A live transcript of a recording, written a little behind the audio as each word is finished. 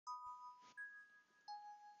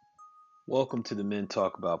Welcome to the Men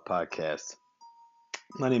Talk About podcast.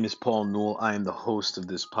 My name is Paul Newell. I am the host of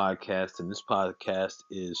this podcast, and this podcast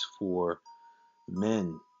is for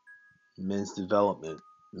men, men's development,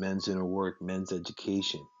 men's inner work, men's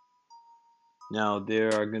education. Now,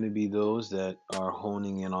 there are going to be those that are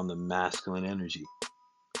honing in on the masculine energy.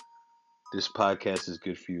 This podcast is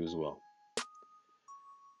good for you as well.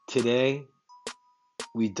 Today,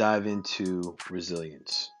 we dive into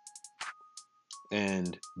resilience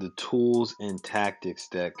and the tools and tactics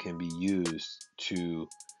that can be used to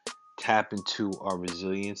tap into our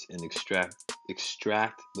resilience and extract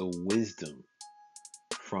the wisdom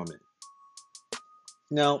from it.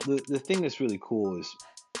 Now, the thing that's really cool is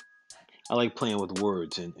I like playing with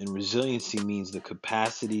words, and resiliency means the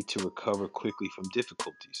capacity to recover quickly from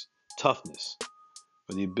difficulties, toughness,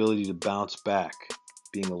 or the ability to bounce back,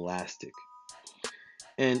 being elastic.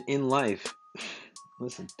 And in life,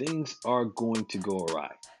 listen, things are going to go awry.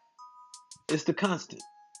 It's the constant.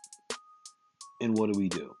 And what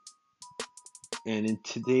do? And in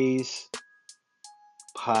today's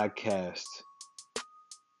podcast,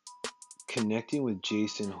 connecting with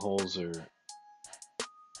Jason Holzer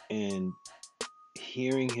and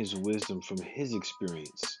hearing his wisdom from his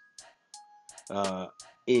experience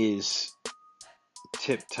is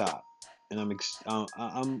tip top, and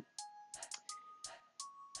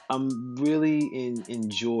I'm really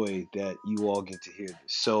enjoy that you all get to hear this.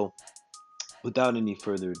 So, without any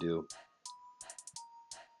further ado,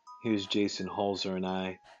 here's Jason Holzer and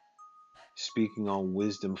I speaking on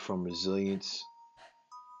wisdom from resilience,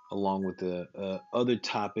 along with the other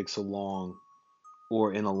topics along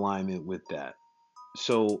or in alignment with that.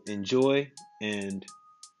 So enjoy and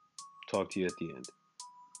talk to you at the end.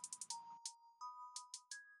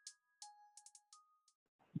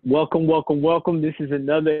 Welcome. This is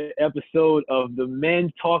another episode of the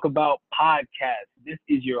Men Talk About podcast. This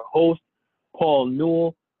is your host, Paul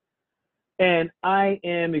Newell. And I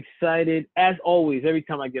am excited, as always. Every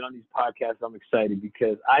time I get on these podcasts, I'm excited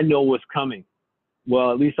because I know what's coming.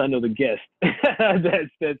 Well, at least I know the guest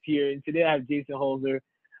that's here. And today I have Jason Holzer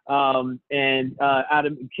and out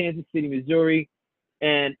of Kansas City, Missouri.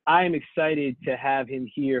 And I am excited to have him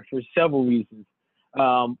here for several reasons.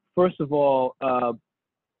 First of all,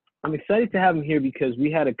 I'm excited to have him here because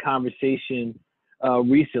we had a conversation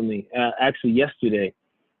recently, actually yesterday,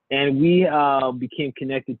 and we became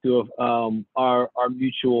connected through our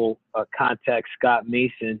mutual contact, Scott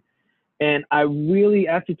Mason. And I really,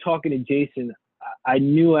 after talking to Jason, I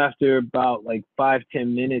knew after about like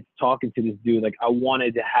 5-10 minutes talking to this dude, like I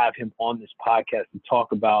wanted to have him on this podcast to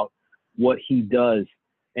talk about what he does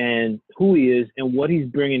and who he is and what he's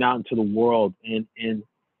bringing out into the world. And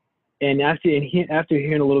after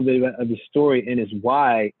hearing a little bit of his story and his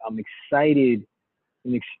why, I'm excited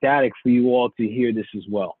and ecstatic for you all to hear this as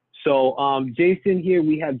well. So Jason here,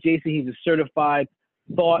 we have Jason. He's a certified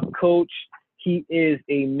thought coach. He is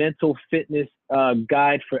a mental fitness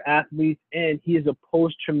guide for athletes, and he is a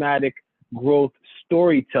post-traumatic growth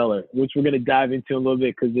storyteller, which we're going to dive into a little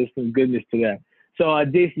bit because there's some goodness to that. So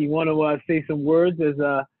Jason, you want to say some words as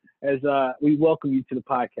we welcome you to the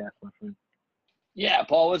podcast, my friend? Yeah,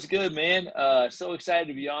 Paul, what's good, man? So excited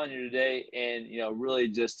to be on here today and, really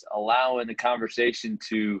just allowing the conversation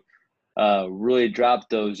to really drop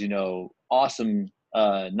those, awesome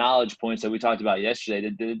knowledge points that we talked about yesterday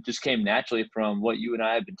that just came naturally from what you and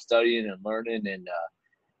I have been studying and learning. And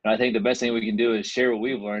I think the best thing we can do is share what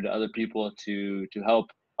we've learned to other people to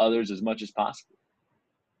help others as much as possible.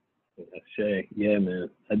 Shay, yeah, man.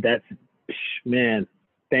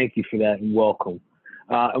 Thank you for that and welcome.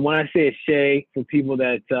 And when I say Shay, for people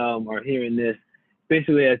that are hearing this,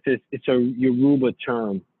 basically it's a Yoruba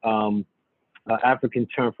term, African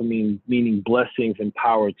term for meaning blessings and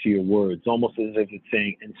power to your words, almost as if it's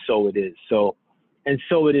saying, and so it is. So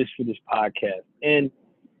it is for this podcast. And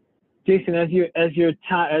Jason, as you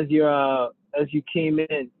came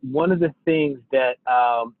in, one of the things that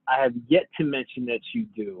I have yet to mention that you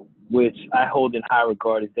do, which I hold in high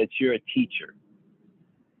regard, is that you're a teacher.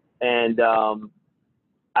 And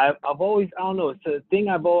I've always, I don't know, it's a thing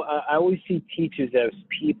I always see teachers as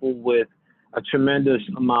people with a tremendous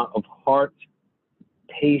amount of heart,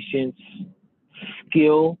 patience,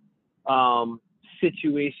 skill,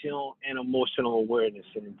 situational and emotional awareness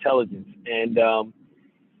and intelligence. And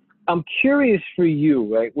I'm curious for you,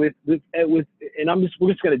 right? We're just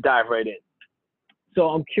going to dive right in. So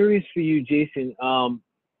I'm curious for you, Jason,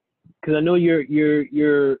 because I know you're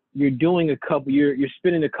doing you're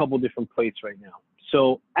spinning a couple different plates right now.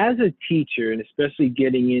 So as a teacher, and especially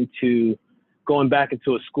going back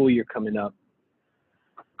into a school year coming up,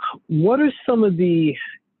 what are some of the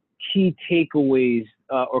key takeaways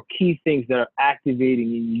or key things that are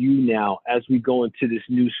activating in you now as we go into this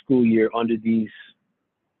new school year under these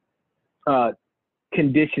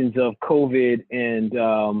conditions of COVID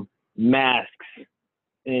and masks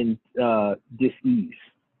and dis-ease?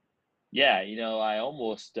 Yeah, I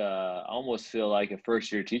almost feel like a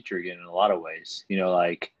first year teacher again in a lot of ways.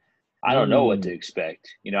 Like I don't know what to expect.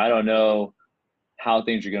 I don't know how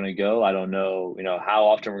things are going to go. I don't know, how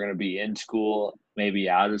often we're going to be in school, maybe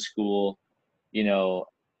out of school, and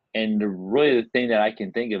really the thing that I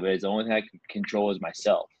can think of is the only thing I can control is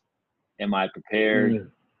myself. Am I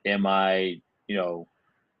prepared? Am I,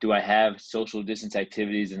 do I have social distance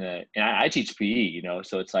activities and I teach PE,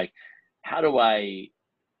 so it's like, how do I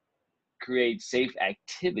create safe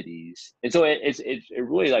activities? And so it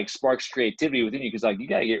really like sparks creativity within you, because like you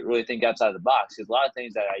got to really think outside the box, because a lot of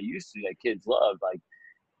things that I used to do that kids love, like,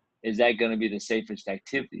 is that going to be the safest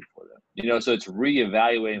activity for them? So it's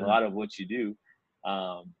reevaluating a lot of what you do.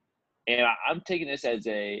 And I'm taking this as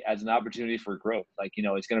an opportunity for growth. Like,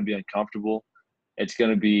 it's going to be uncomfortable. It's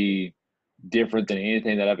going to be different than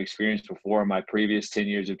anything that I've experienced before in my previous 10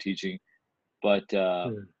 years of teaching. But,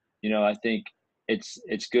 I think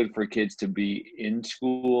it's good for kids to be in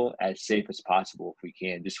school as safe as possible if we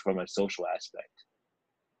can, just from a social aspect.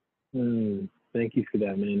 Thank you for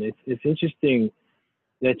that, man. It's interesting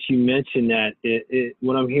that you mentioned that.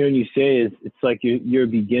 What I'm hearing you say is it's like you're a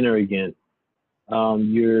beginner again.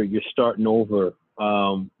 You're starting over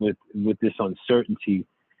with this uncertainty.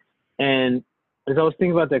 And as I was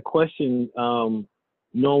thinking about that question, knowing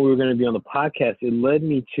we were going to be on the podcast, it led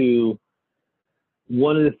me to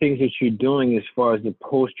one of the things that you're doing as far as the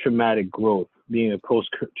post-traumatic growth, being a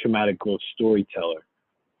post-traumatic growth storyteller.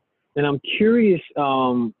 And I'm curious,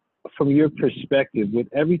 from your perspective, with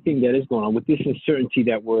everything that is going on, with this uncertainty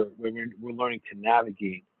that we're learning to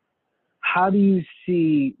navigate, how do you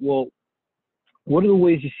see, what are the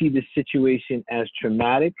ways you see this situation as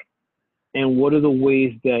traumatic, and what are the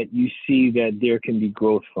ways that you see that there can be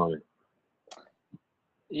growth from it?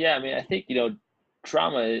 Yeah, I mean, I think,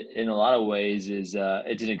 trauma in a lot of ways is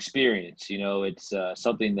it's an experience. It's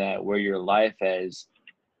something that where your life has,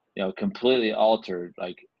 completely altered,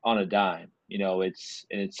 like on a dime. It's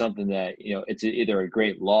something that, it's either a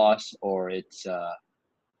great loss or it's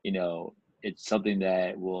it's something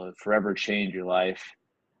that will forever change your life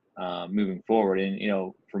moving forward.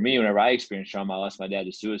 And for me, whenever I experienced trauma, I lost my dad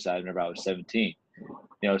to suicide whenever I was 17.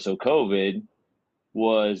 So COVID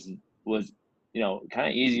was kind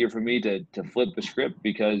of easier for me to flip the script,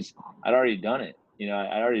 because I'd already done it.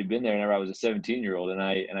 I'd already been there whenever I was a 17-year-old, and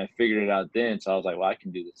I figured it out then. So I was like, well, I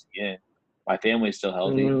can do this again. My family is still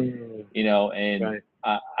healthy, and Right.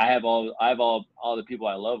 I have all the people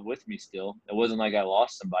I love with me still. It wasn't like I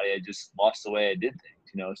lost somebody. I just lost the way I did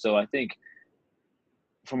things. So I think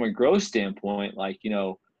from a growth standpoint, like,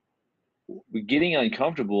 getting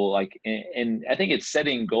uncomfortable, like, and I think it's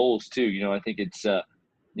setting goals too. I think it's,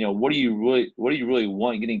 what do you really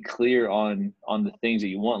want? Getting clear on the things that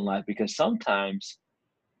you want in life, because sometimes,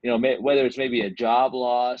 whether it's maybe a job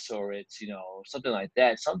loss or it's, something like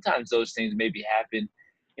that, sometimes those things maybe happen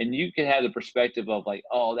and you can have the perspective of like,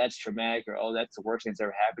 oh, that's traumatic, or, oh, that's the worst thing that's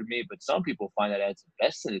ever happened to me. But some people find that that's the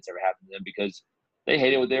best thing that's ever happened to them, because they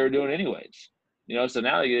hated what they were doing anyways. So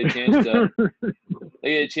now they get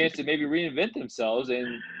a chance to maybe reinvent themselves,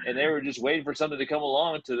 and they were just waiting for something to come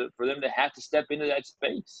along for them to have to step into that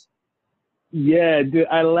space. Yeah, dude,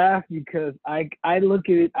 I laugh because I look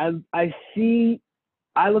at it, I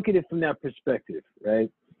look at it from that perspective, right?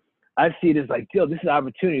 I see it as like, yo, this is an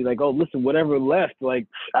opportunity. Like, oh, listen, whatever left, like,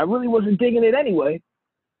 I really wasn't digging it anyway.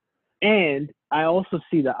 And I also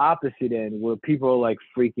see the opposite end, where people are like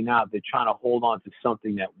freaking out. They're trying to hold on to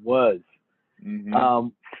something that was, and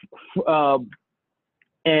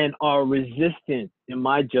are resistant, in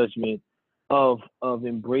my judgment, of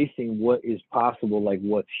embracing what is possible, like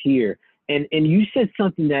what's here. And you said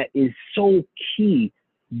something that is so key: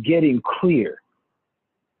 getting clear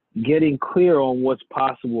on what's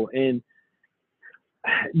possible. And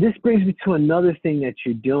this brings me to another thing that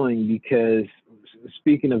you're doing, because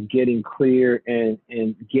speaking of getting clear and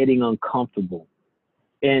getting uncomfortable,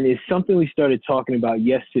 and it's something we started talking about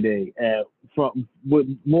yesterday, from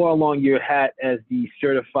more along your hat as the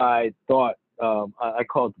certified thought, I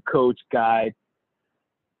call it the coach guide,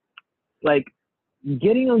 like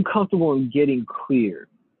getting uncomfortable and getting clear.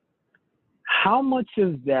 How much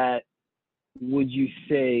of that would you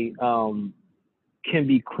say can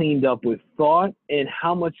be cleaned up with thought, and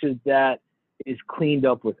how much of that is cleaned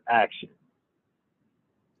up with action?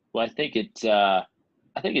 Well, I think it's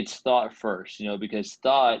thought first, because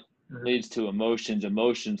thought leads to emotions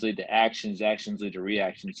lead to actions lead to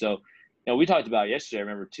reactions. So, we talked about yesterday, I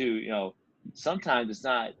remember too, sometimes it's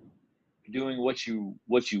not doing what you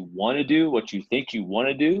want to do, what you think you want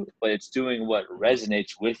to do, but it's doing what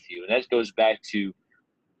resonates with you. And that goes back to,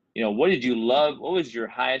 what did you love? What was your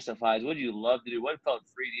highest of highs? What did you love to do? What felt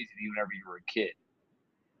free and easy to you whenever you were a kid?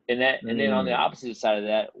 And then on the opposite side of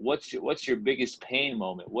that, what's your biggest pain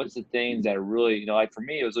moment? What's the things that really, like for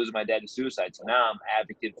me, it was losing my dad to suicide. So now I'm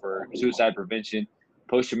advocate for suicide prevention,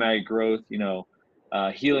 post-traumatic growth,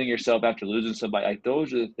 healing yourself after losing somebody. Like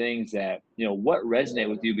those are the things that, what resonate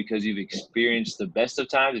with you because you've experienced the best of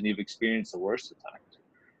times and you've experienced the worst of times.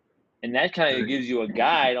 And that kind of gives you a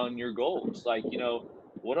guide on your goals. Like,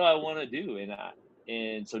 what do I want to do?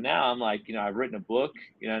 And so now I'm like, I've written a book,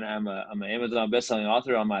 and I'm an Amazon bestselling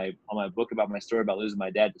author on my book about my story about losing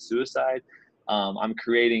my dad to suicide. I'm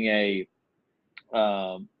creating a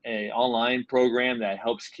online program that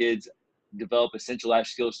helps kids develop essential life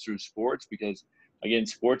skills through sports, because again,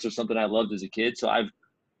 sports are something I loved as a kid. So I've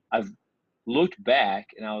looked back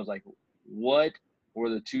and I was like, what were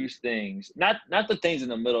the two things, not the things in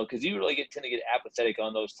the middle, because you really tend to get apathetic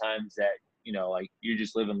on those times that, like you're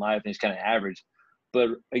just living life and it's kind of average.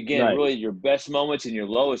 But again, Right. really your best moments and your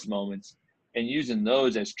lowest moments, and using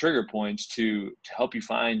those as trigger points to help you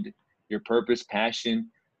find your purpose, passion,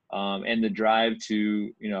 and the drive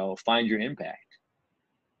to, find your impact.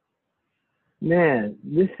 Man,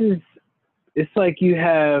 it's like you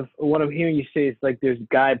have, what I'm hearing you say, it's like there's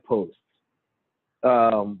guideposts,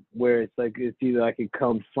 where it's like, it's either I could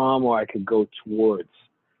come from or I could go towards.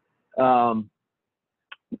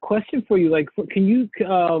 Question for you, like, can you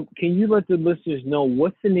let the listeners know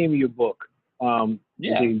what's the name of your book? Yeah.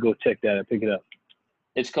 They can go check that and pick it up.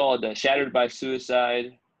 It's called Shattered by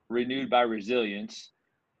Suicide, Renewed by Resilience,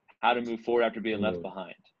 How to Move Forward After Being Left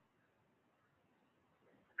Behind.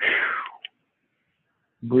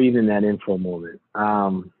 Breathing that in for a moment.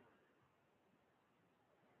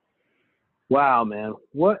 Wow, man.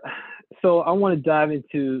 So I want to dive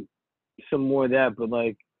into some more of that, but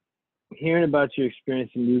like hearing about your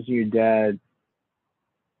experience in losing your dad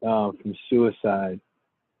from suicide,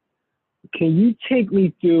 can you take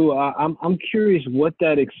me through, I'm curious what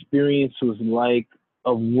that experience was like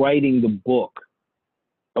of writing the book,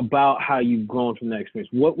 about how you've grown from that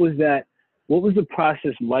experience. What was the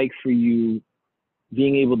process like for you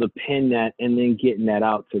being able to pen that and then getting that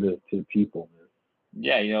out to the people?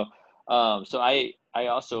 Yeah,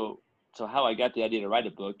 so how I got the idea to write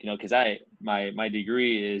a book, because my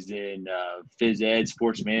degree is in phys ed,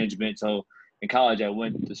 sports management. So in college I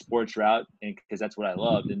went the sports route, and because that's what I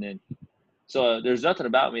loved. And then so there's nothing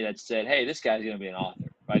about me that said, hey, this guy's going to be an author,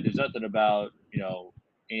 right? There's nothing about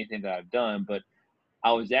anything that I've done, but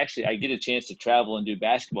I get a chance to travel and do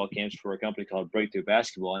basketball camps for a company called Breakthrough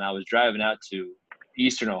Basketball, and I was driving out to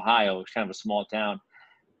Eastern Ohio, it's kind of a small town,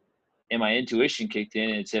 and my intuition kicked in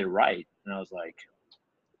and it said right, and I was like,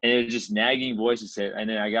 and it was just nagging voice that said, and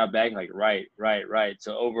then I got back like right.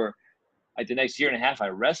 So over like the next year and a half, I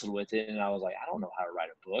wrestled with it, and I was like, I don't know how to write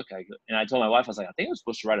a book. And I told my wife, I was like, I think I'm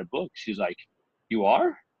supposed to write a book. She was like, you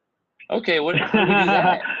are? Okay, how do we do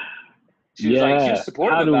that? She was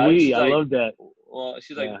supportive how do about it. we? She's I like, love that. well,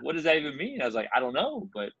 she's like, what does that even mean? I was like, I don't know,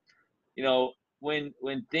 but when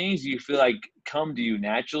things you feel like come to you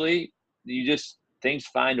naturally, things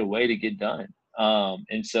find a way to get done.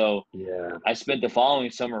 And so I spent the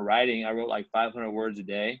following summer writing. I wrote like 500 words a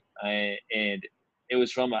day, and it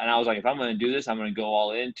was and I was like, if I'm going to do this, I'm going to go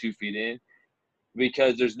all in, 2 feet in,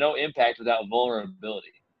 because there's no impact without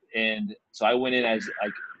vulnerability. And so I went in as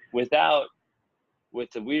like, with the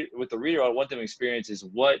reader, I want them to experience is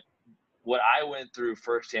what I went through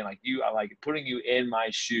firsthand. Like I like putting you in my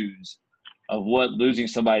shoes of what losing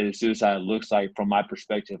somebody to suicide looks like from my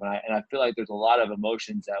perspective. And I feel like there's a lot of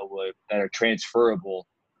emotions that are transferable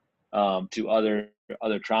to other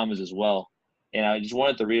traumas as well. And I just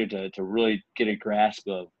wanted the reader to really get a grasp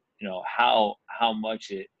of, how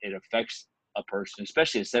much it affects a person,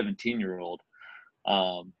 especially a 17-year-old,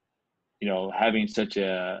 having such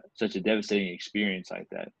a devastating experience like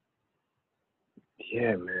that.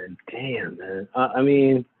 Yeah, man. Damn, man. I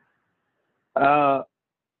mean, wow.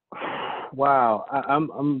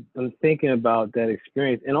 I'm thinking about that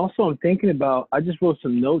experience, and also I'm thinking about. I just wrote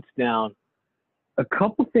some notes down. A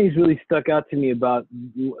couple things really stuck out to me about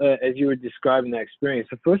as you were describing that experience.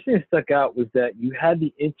 The first thing that stuck out was that you had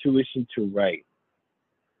the intuition to write,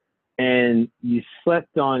 and you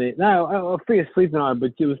slept on it. Now I figured sleeping on it,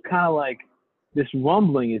 but it was kind of like this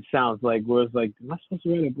rumbling. It sounds like where it's like, am I supposed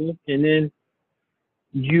to write a book? And then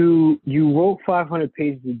you wrote 500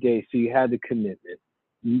 pages a day, so you had the commitment.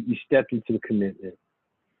 You stepped into the commitment,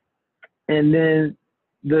 and then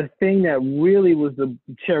the thing that really was the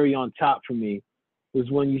cherry on top for me was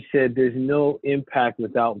when you said there's no impact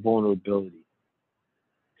without vulnerability.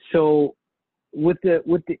 So with the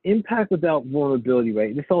impact without vulnerability,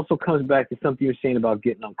 right? This also comes back to something you're saying about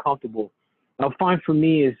getting uncomfortable. I find for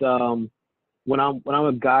me is when I'm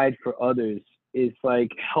a guide for others, it's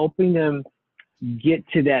like helping them get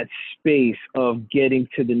to that space of getting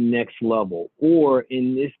to the next level, or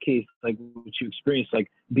in this case, like what you experienced, like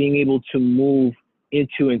being able to move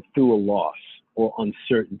into and through a loss or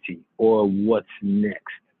uncertainty or what's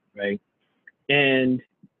next, right? And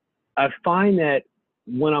I find that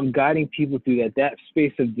when I'm guiding people through that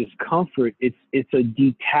space of discomfort, it's a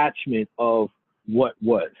detachment of what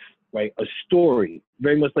was, right? A story,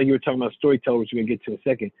 very much like you were talking about Storyteller, which we're gonna get to in a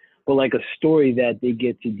second, but like a story that they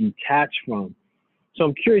get to detach from. So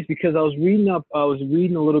I'm curious because I was reading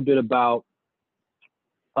a little bit about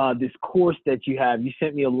this course that you have. You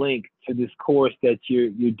sent me a link to this course that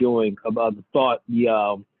you're doing about the thought.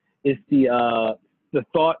 It's the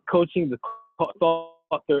thought coaching, the thought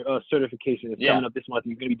certification that's coming up this month.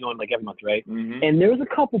 You're going to be doing like every month, right? Mm-hmm. And there was a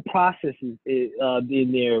couple processes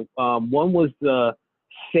in there. One was the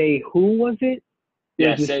say who was it?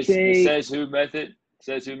 Yeah, the says who method.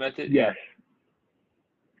 Says who method. Yes.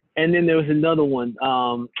 And then there was another one.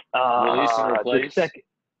 Release and replace. The second.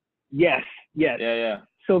 Yes. Yeah.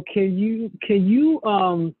 So can you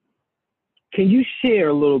share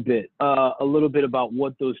a little bit about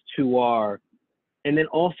what those two are, and then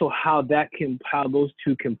also how those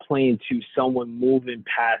two can play into someone moving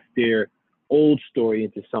past their old story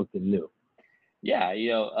into something new? Yeah,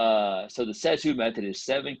 so the says who method is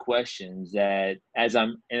 7 questions that and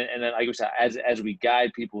then like I said, as we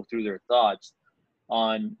guide people through their thoughts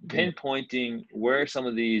on pinpointing where some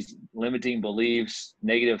of these limiting beliefs,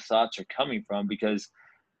 negative thoughts are coming from, because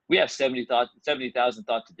we have 70,000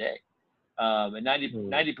 thoughts a day. And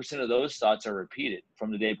 90% of those thoughts are repeated from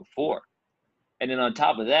the day before. And then on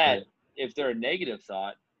top of that, if they're a negative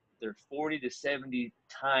thought, they're 40 to 70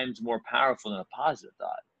 times more powerful than a positive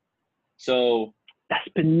thought. So that's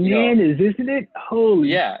bananas, isn't it? Holy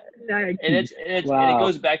yeah. And it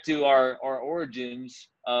goes back to our origins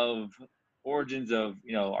of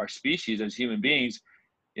our species as human beings.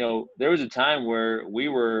 There was a time where we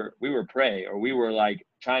were prey, or we were like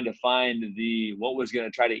trying to find what was going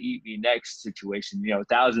to try to eat me next situation,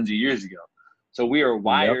 thousands of years ago. So we are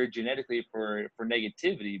wired genetically for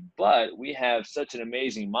negativity, but we have such an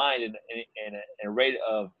amazing mind and a rate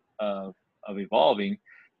of evolving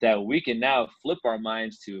that we can now flip our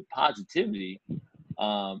minds to positivity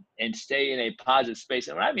and stay in a positive space.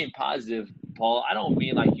 And when I mean positive, Paul, I don't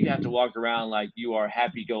mean like you have to walk around like you are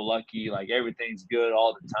happy-go-lucky, like everything's good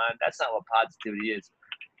all the time. That's not what positivity is.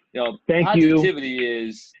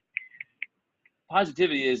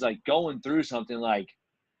 Positivity is like going through something like,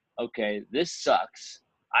 okay, this sucks.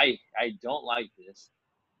 I don't like this,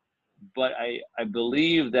 but I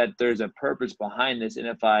believe that there's a purpose behind this. And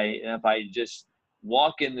if I just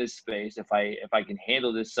walk in this space, if I can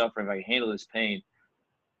handle this suffering, if I can handle this pain,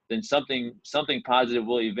 then something positive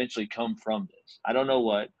will eventually come from this. I don't know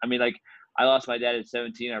what. I mean, like, I lost my dad at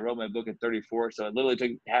 17. I wrote my book at 34. So it literally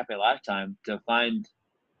took half my lifetime to find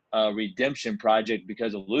a redemption project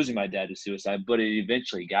because of losing my dad to suicide, but it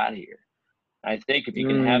eventually got here. I think if you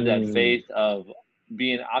can have that faith of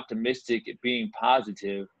being optimistic, being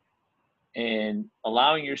positive, and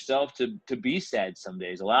allowing yourself to be sad some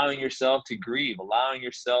days, allowing yourself to grieve, allowing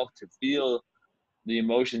yourself to feel the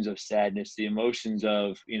emotions of sadness, the emotions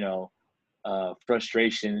of,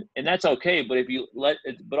 frustration, and that's okay. But if you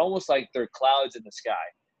but almost like they're clouds in the sky,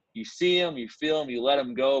 you see them, you feel them, you let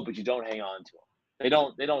them go, but you don't hang on to them.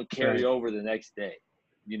 They don't carry over the next day.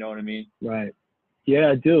 You know what I mean? Right.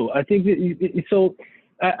 Yeah, I do. I think that so.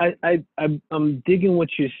 I'm digging what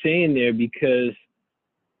you're saying there, because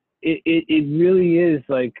it really is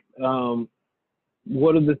like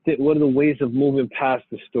what are the ways of moving past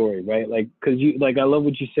the story, right? Like, because I love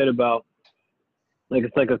what you said about, like,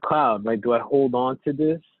 it's like a cloud, right? Do I hold on to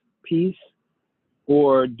this piece,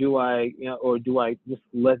 or do I just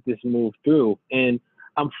let this move through? And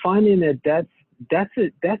I'm finding that's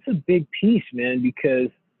a big piece, man, because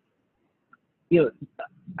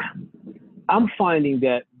I'm finding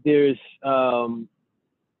that there is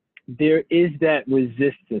that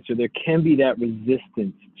resistance, or there can be that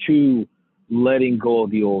resistance to letting go of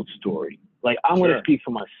the old story. Like, I'm going to speak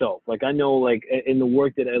for myself. Like, I know, like, in the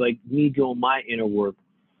work that me doing my inner work,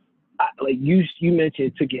 like you mentioned,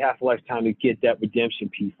 it took you half a lifetime to get that redemption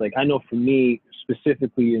piece. Like, I know for me,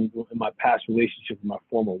 specifically in my past relationship with my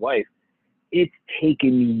former wife, it's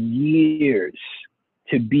taken me years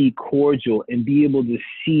to be cordial and be able to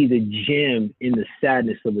see the gem in the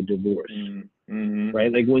sadness of a divorce,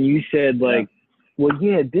 right? Like when you said like, well,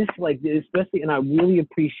 yeah, this like especially, and I really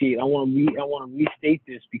appreciate. I want to restate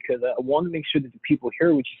this because I want to make sure that the people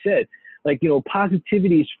hear what you said. Like, you know,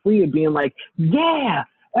 positivity is free of being like, yeah,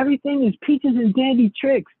 everything is peaches and dandy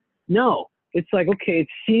tricks. No, it's like, okay,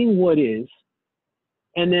 it's seeing what is,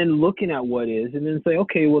 and then looking at what is, and then say,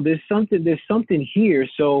 okay, well, there's something here,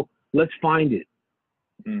 so let's find it.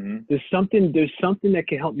 There's something that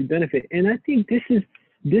can help you benefit, and I think this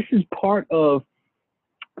is part of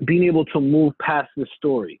being able to move past the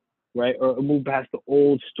story, right, or move past the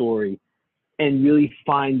old story, and really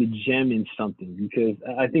find the gem in something. Because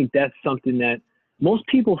I think that's something that most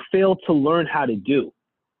people fail to learn how to do.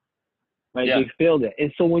 Right, they failed it, and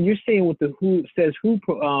so when you're saying with the who says who,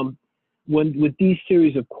 when with these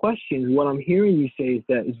series of questions, what I'm hearing you say is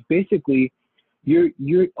that it's basically you're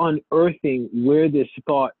unearthing where this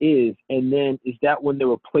thought is, and then is that when the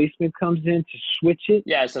replacement comes in to switch it?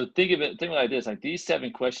 Yeah. So think of it like this: like these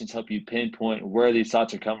 7 questions help you pinpoint where these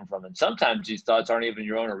thoughts are coming from, and sometimes these thoughts aren't even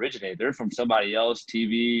your own originate; they're from somebody else,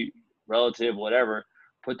 TV, relative, whatever.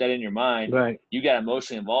 Put that in your mind. Right. You got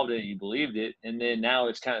emotionally involved in it, you believed it, and then now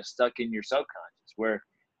it's kind of stuck in your subconscious. Where,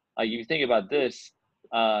 like, if you think about this,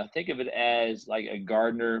 think of it as like a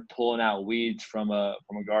gardener pulling out weeds from a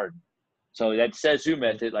garden. So that says who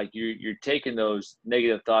method, like you're taking those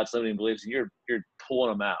negative thoughts, limiting beliefs, and you're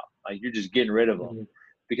pulling them out. Like you're just getting rid of them,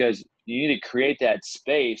 because you need to create that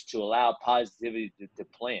space to allow positivity to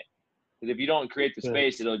plant. Because if you don't create the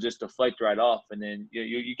space, it'll just deflect right off, and then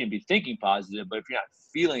you can be thinking positive, but if you're not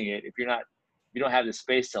feeling it, if you don't have the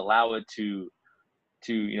space to allow it to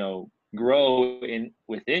grow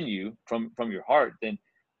within you from your heart, then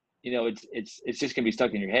it's just gonna be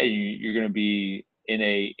stuck in your head. You're gonna be in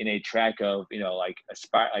a track of like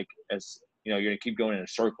you're gonna keep going in a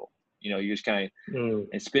circle. You just kind of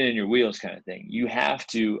and spinning your wheels kind of thing. You have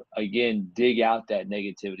to again dig out that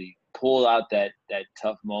negativity, pull out that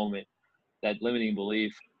tough moment, that limiting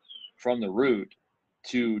belief from the root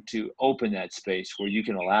to open that space where you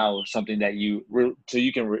can allow something that so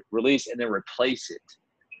you can release and then replace it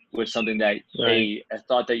with something that a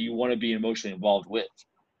thought that you want to be emotionally involved with.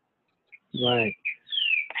 Right.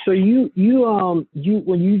 So you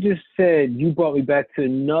when you just said, you brought me back to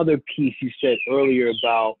another piece you said earlier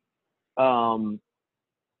about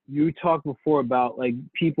you talked before about like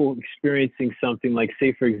people experiencing something like,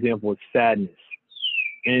 say for example, sadness,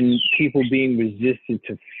 and people being resistant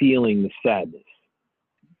to feeling the sadness.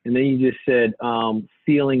 And then you just said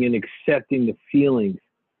feeling and accepting the feelings.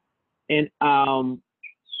 And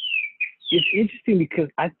it's interesting because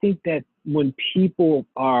I think that when people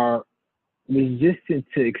are resistant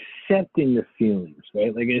to accepting the feelings,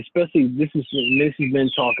 right? Like, especially this is men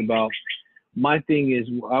talk about. My thing is,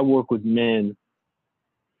 I work with men.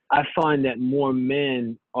 I find that more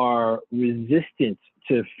men are resistant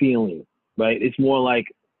to feeling, right? It's more like,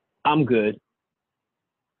 I'm good.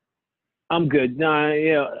 Nah,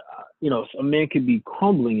 a man could be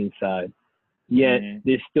crumbling inside, yet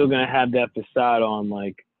they're still gonna have that facade on,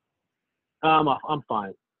 like, I'm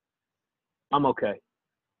fine. I'm okay.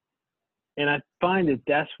 And I find that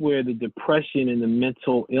that's where the depression and the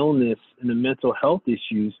mental illness and the mental health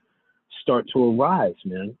issues start to arise,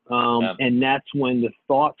 man. And that's when the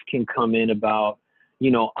thoughts can come in about,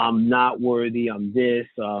 I'm not worthy, I'm this,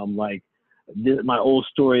 my old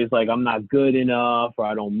story is like, I'm not good enough, or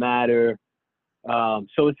I don't matter.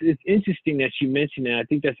 So it's interesting that you mentioned that. I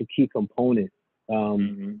think that's a key component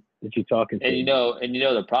that you're talking to. And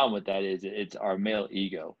the problem with that is it's our male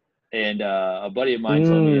ego. And a buddy of mine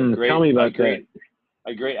told me a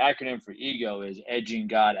great acronym for ego is edging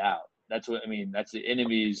God out. That's what I mean. That's the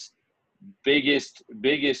enemy's biggest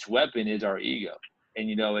weapon is our ego. And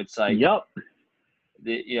it's like to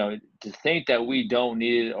think that we don't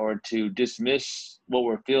need it or to dismiss what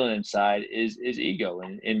we're feeling inside is ego.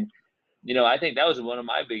 And I think that was one of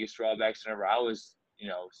my biggest drawbacks whenever I was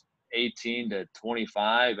 18 to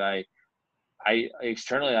 25. I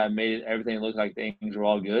externally I made everything look like things were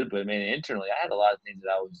all good, but man, internally I had a lot of things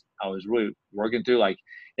that I was really working through. Like,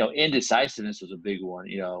 indecisiveness was a big one,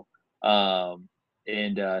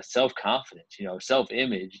 and self-confidence,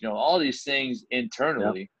 self-image, all these things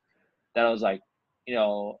internally that I was like,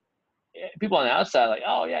 people on the outside like,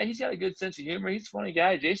 oh yeah, he's got a good sense of humor. He's a funny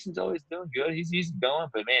guy. Jason's always doing good. He's going,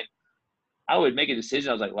 but man, I would make a decision.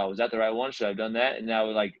 I was like, wow, was that the right one? Should I have done that? And I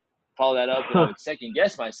would like follow that up, and I would second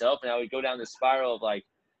guess myself, and I would go down this spiral of like,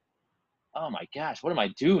 oh my gosh, what am I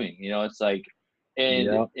doing? It's like, and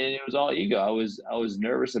it was all ego. I was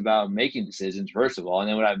nervous about making decisions, first of all, and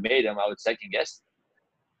then when I made them, I would second guess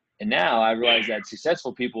them. And now I realize that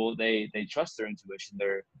successful people, they trust their intuition.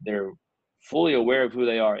 They're fully aware of who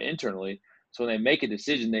they are internally. So when they make a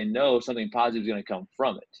decision, they know something positive is going to come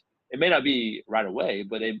from it. It may not be right away,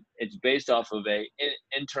 but it's based off of a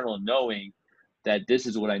internal knowing that this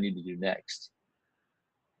is what I need to do next.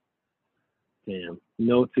 Damn.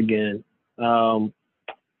 Notes again. Damn,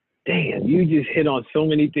 you just hit on so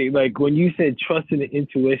many things. Like when you said trust in the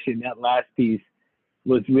intuition, that last piece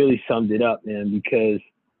was really summed it up, man, because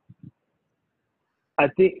I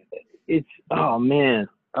think it's, oh man,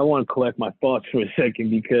 I want to collect my thoughts for a second,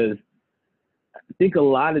 because I think a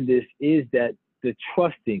lot of this is that the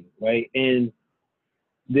trusting, right? And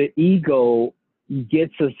the ego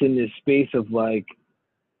gets us in this space of like,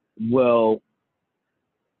 well,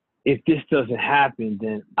 if this doesn't happen,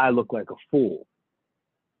 then I look like a fool.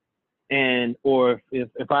 And, or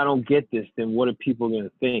if I don't get this, then what are people going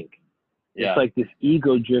to think? Yeah. It's like this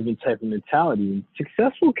ego-driven type of mentality. And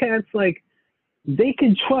successful cats, like, they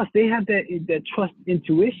can trust. They have that trust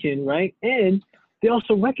intuition, right? And they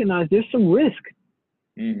also recognize there's some risk.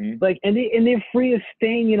 Mm-hmm. Like, and they're free of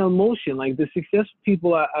staying in emotion. Like the successful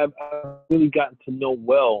people I've really gotten to know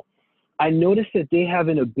well, I noticed that they have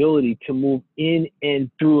an ability to move in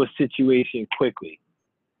and through a situation quickly.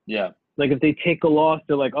 Yeah. Like if they take a loss,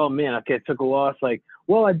 they're like, oh man, okay, I took a loss. Like,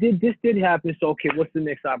 well, this did happen. So, okay, what's the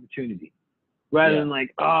next opportunity? Rather than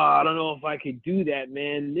like, oh, I don't know if I could do that,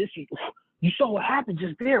 man. You saw what happened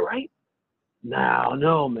just there, right?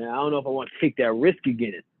 No, man. I don't know if I want to take that risk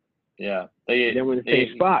again. Yeah. Then we're in the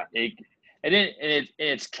same spot.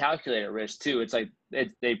 It's calculated risk too. It's like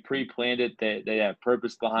they pre-planned it. They have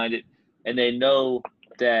purpose behind it, and they know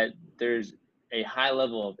that there's a high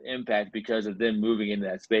level of impact because of them moving into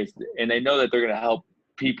that space, and they know that they're going to help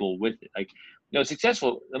people with it. Like, the most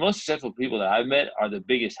successful people that I've met are the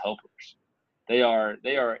biggest helpers. They are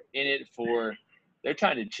in it for. They're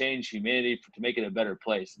trying to change humanity to make it a better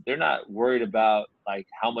place. They're not worried about like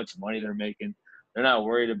how much money they're making. They're not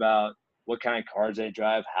worried about what kind of cars they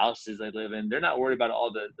drive, houses they live in. They're not worried about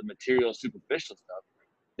all the material, superficial stuff.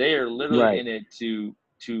 They are literally in it to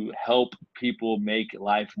help people make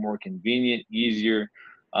life more convenient, easier,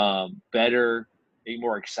 better,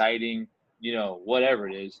 more exciting, whatever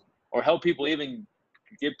it is, or help people, even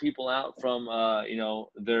get people out from,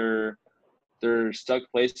 their stuck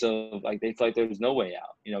place of like, they feel like there's no way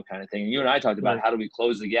out, kind of thing. And you and I talked about how do we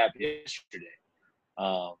close the gap yesterday.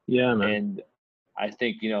 Man. And I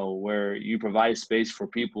think, where you provide space for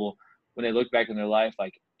people when they look back in their life,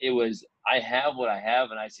 like I have what I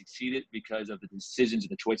have and I succeeded because of the decisions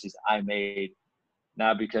and the choices I made,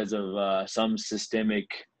 not because of some systemic,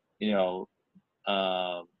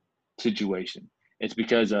 situation. It's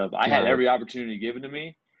because of I had every opportunity given to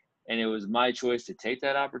me, and it was my choice to take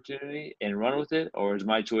that opportunity and run with it, or it was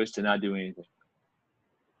my choice to not do anything.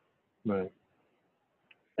 Right.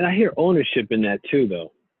 And I hear ownership in that too,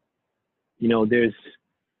 though. There's,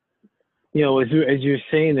 as you're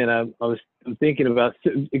saying that, I'm thinking about,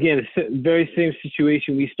 again, the very same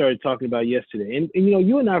situation we started talking about yesterday. And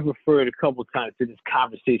you and I have referred a couple of times to this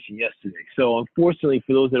conversation yesterday. So unfortunately,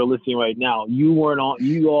 for those that are listening right now, you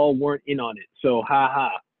all weren't in on it. So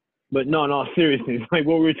ha. But no, seriously, like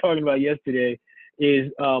what we were talking about yesterday is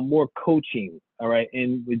more coaching, all right?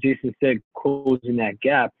 And what Jason said, closing that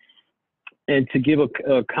gap. And to give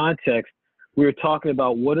a context, we were talking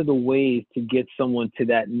about what are the ways to get someone to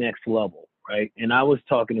that next level, right? And I was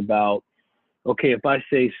talking about, okay, if I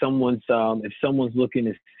say if someone's looking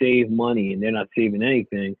to save money and they're not saving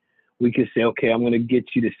anything, we could say, okay, I'm going to get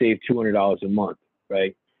you to save $200 a month,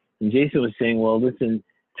 right? And Jason was saying, well, listen,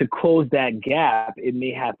 to close that gap, it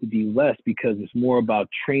may have to be less because it's more about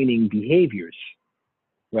training behaviors,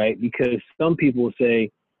 right? Because some people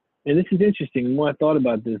say, and this is interesting, the more I thought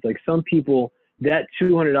about this, like some people, that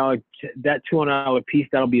 $200 piece,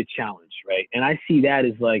 that'll be a challenge, right? And I see that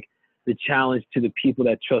as like the challenge to the people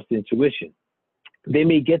that trust intuition. They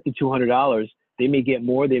may get the $200, they may get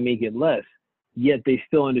more, they may get less, yet they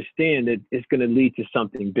still understand that it's going to lead to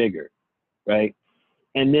something bigger, right?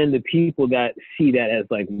 And then the people that see that as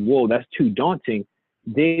like, whoa, that's too daunting,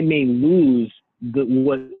 they may lose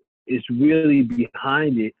what is really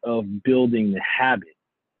behind it of building the habit,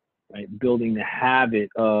 right? Building the habit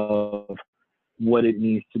of what it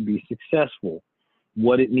means to be successful,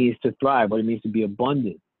 what it means to thrive, what it means to be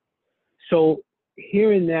abundant. So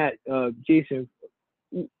hearing that, Jason,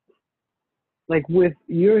 like with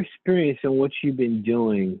your experience and what you've been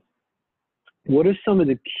doing, what are some of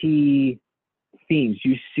the key themes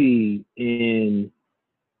you see in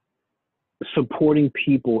supporting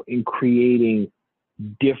people in creating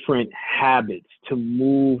different habits to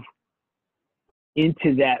move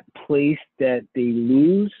into that place that they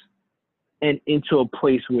lose and into a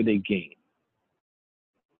place where they gain?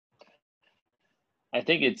 I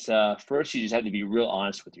think it's first you just have to be real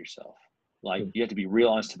honest with yourself. Like you have to be real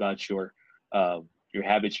honest about your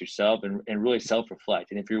habits yourself and really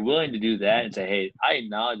self-reflect. And if you're willing to do that and say, hey, I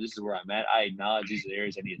acknowledge this is where I'm at. I acknowledge these are the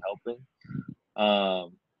areas I need help in.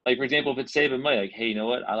 Like for example, if it's saving money, like, hey, you know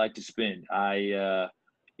what? I like to spend. And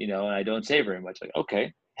I don't save very much. Like,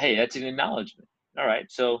 okay, hey, that's an acknowledgement. All right.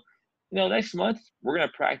 So, next month we're going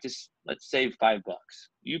to practice, let's save $5.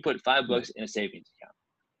 You put $5 in a savings account.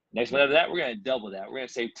 Next month after that, we're going to double that. We're going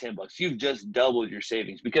to save $10. You've just doubled your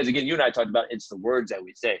savings because again, you and I talked about it's the words that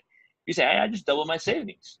we say. You say, hey, I just doubled my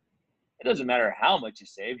savings. It doesn't matter how much you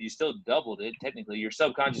saved. You still doubled it. Technically, your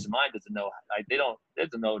subconscious mind doesn't know.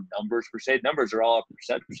 Doesn't know numbers per se. Numbers are all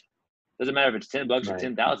perception. Doesn't matter if it's $10 or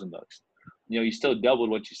 $10,000. You still doubled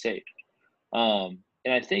what you saved.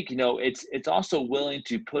 And I think it's also willing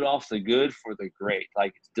to put off the good for the great.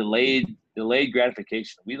 Like it's delayed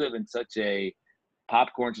gratification. We live in such a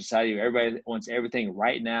popcorn society where everybody wants everything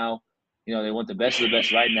right now. They want the best of the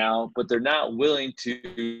best right now, but they're not willing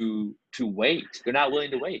to wait. They're not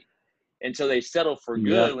willing to wait. And so they settle for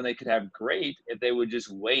good when they could have great if they would just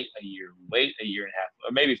wait a year and a half,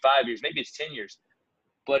 or maybe 5 years, maybe it's 10 years.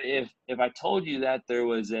 But if I told you that there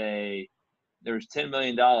was $10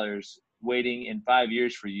 million waiting in 5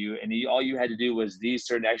 years for you, and all you had to do was these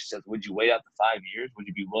certain action steps, would you wait out the 5 years? Would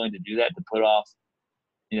you be willing to do that to put off,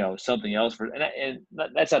 something else and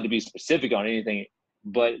that's not to be specific on anything,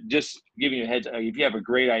 but just giving you a heads up. If you have a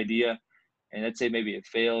great idea and let's say maybe it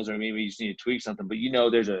fails or maybe you just need to tweak something, but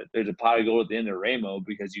there's a pot of gold at the end of the rainbow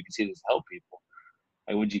because you can see this help people.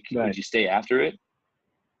 Like, would you stay after it?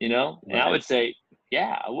 And I would say,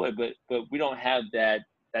 yeah, I would, but we don't have that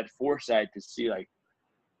foresight to see like,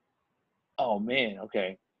 oh man,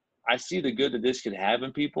 okay, I see the good that this could have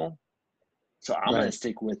in people, so I'm going to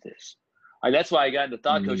stick with this. Like, that's why I got into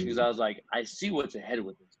thought coaching, because I was like, I see what's ahead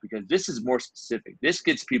with this because this is more specific. This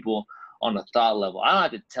gets people on a thought level. I don't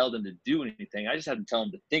have to tell them to do anything. I just have to tell them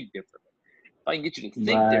to think differently. If I can get you to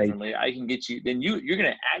think differently, I can get you. Then you're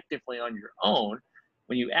going to act differently on your own.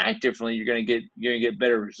 When you act differently, you're going to get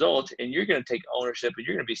better results, and you're going to take ownership, and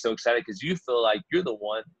you're going to be so excited because you feel like you're the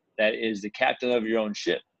one that is the captain of your own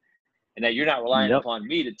ship, and that you're not relying upon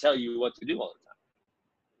me to tell you what to do all the time.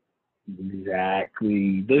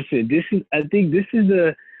 Exactly. Listen, I think this is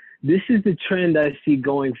the trend I see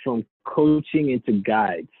going from coaching into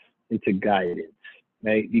guidance,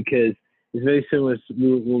 right? Because it's very similar to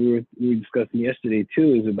what we were discussing yesterday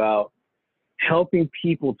too, is about helping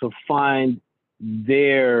people to find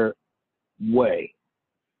their way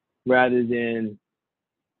rather than,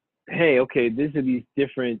 hey, okay, these are these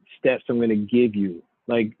different steps I'm going to give you.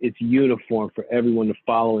 Like it's uniform for everyone to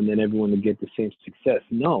follow and then everyone to get the same success.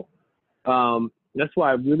 No. That's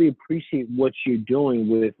why I really appreciate what you're doing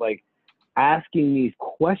with like asking these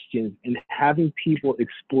questions and having people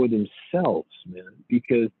explore themselves, man.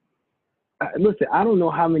 Because listen, I don't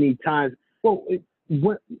know how many times. Well,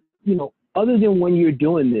 other than when you're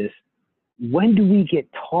doing this, when do we get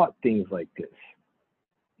taught things like this?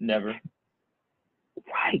 Never.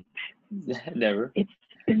 Right. Never. It's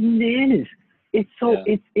bananas. It's so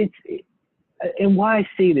it's and why I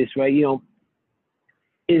say this, right?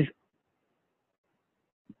 Is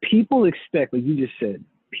people expect, like you just said,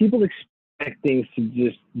 people expect things to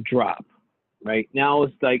just drop, right? Now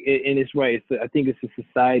it's like, and it's right. I think it's a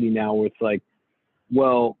society now where it's like,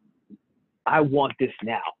 well, I want this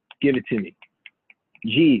now. Give it to me.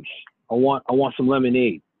 Jeeves, I want some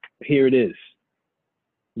lemonade. Here it is.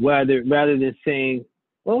 Rather than saying,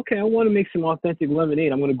 well, okay, I want to make some authentic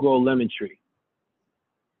lemonade. I'm going to grow a lemon tree.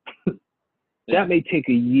 That may take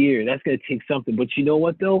a year. That's going to take something. But you know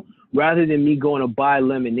what, though? Rather than me going to buy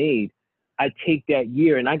lemonade, I take that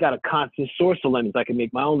year and I got a constant source of lemons. I can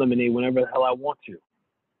make my own lemonade whenever the hell I want to.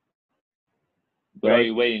 But right? Are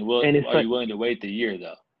you waiting? Are you willing to wait the year,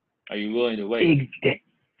 though? Are you willing to wait?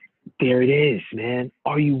 There it is, man.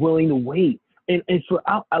 Are you willing to wait? And for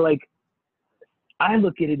I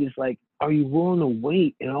look at it as like, are you willing to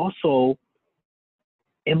wait? And also,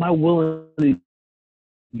 am I willing to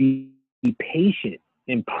be patient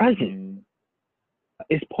and present?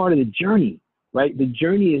 It's part of the journey, right? The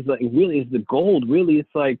journey is like, really is the gold. Really,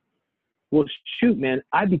 it's like, well, shoot, man,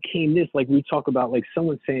 I became this. Like we talk about, like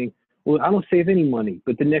someone saying, well, I don't save any money,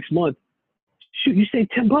 but the next month, shoot, you save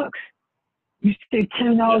 $10. You save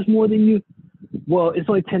 $10 more than you. Well, it's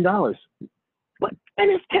only $10, but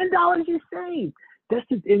and it's $10 you save. That's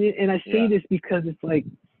just, and I say this because it's like,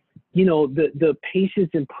 the patience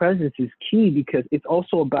and presence is key, because it's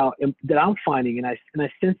also about, that I'm finding, and I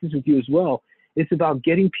sense this with you as well, it's about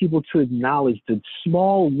getting people to acknowledge the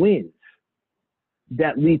small wins,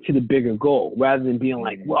 that lead to the bigger goal rather than being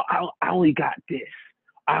like, well, I only got this.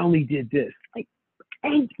 I only did this. Like,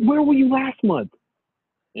 and where were you last month?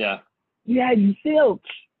 Yeah. You had zilch.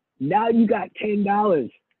 Now you got $10.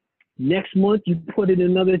 Next month you put in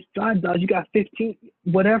another $5. You got 15.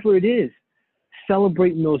 Whatever it is,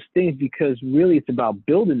 celebrating those things, because really it's about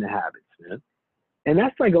building the habits, man. And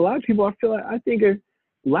that's like a lot of people I think are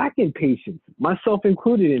lacking patience, myself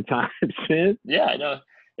included in times, man. Yeah, I know.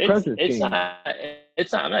 It's not.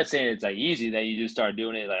 I'm not saying it's like easy that you just start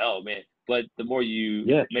doing it like, oh man. But the more you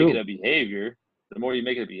make true. it a behavior,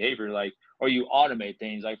 like, or you automate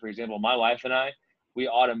things. Like, for example, my wife and I, we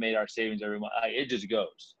automate our savings every month. Like, it just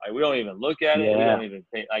goes. Like, we don't even look at it. We don't even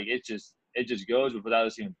pay. Like, it just goes without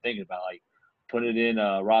us even thinking about, like, putting it in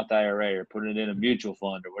a Roth IRA or putting it in a mutual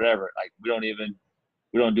fund or whatever. Like, we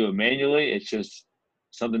don't do it manually. It's just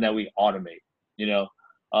something that we automate, you know?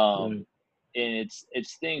 And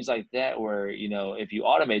it's things like that where, you know, if you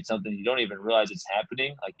automate something, you don't even realize it's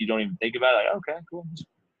happening. Like, you don't even think about it. Like, okay, cool.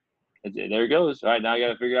 There it goes. All right, now I got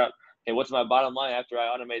to figure out, hey, what's my bottom line after I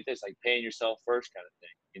automate this? Like, paying yourself first kind of thing,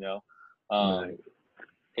 you know?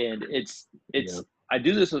 And it's I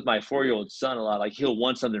do this with my 4-year-old son a lot. Like, he'll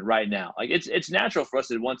want something right now. Like, it's natural for us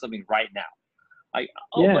to want something right now. Like,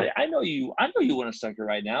 buddy, I know you want a sucker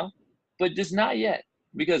right now, but just not yet.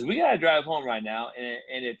 Because we gotta drive home right now,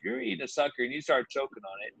 and if you're eating a sucker and you start choking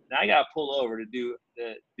on it, and I gotta pull over to do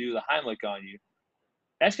the Heimlich on you,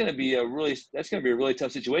 that's gonna be a really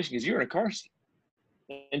tough situation because you're in a car seat.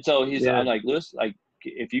 And so I'm like, listen, like,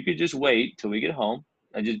 if you could just wait till we get home,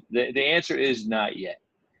 the answer is not yet.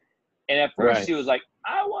 And at first he was like,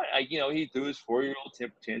 I want, like, you know, he threw his 4-year-old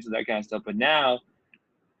temper tantrums, that kind of stuff. But now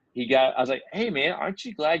I was like, hey man, aren't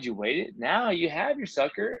you glad you waited? Now you have your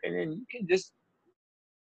sucker, and then you can just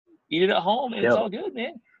eat it at home, and it's all good,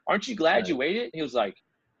 man. Aren't you glad you waited? He was like,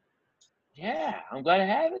 yeah, I'm glad I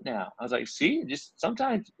have it now. I was like, see, just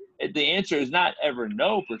sometimes the answer is not ever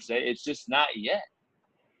no per se. It's just not yet.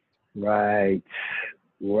 Right.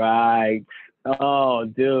 Oh,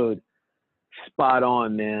 dude, spot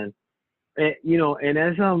on, man. And, you know, and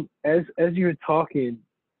as you're talking,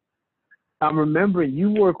 I'm remembering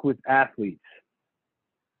you work with athletes.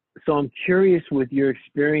 So I'm curious, with your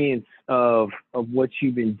experience of what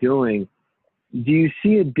you've been doing, do you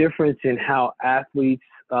see a difference in how athletes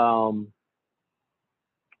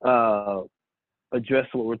address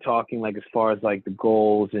what we're talking, like as far as like the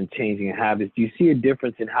goals and changing habits? Do you see a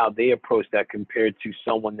difference in how they approach that compared to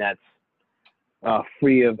someone that's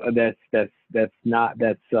free of that's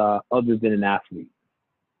other than an athlete?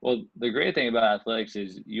 Well, the great thing about athletics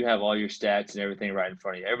is you have all your stats and everything right in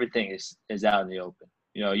front of you. Everything is out in the open.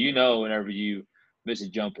 You know whenever you miss a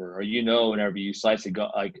jumper, or whenever you slice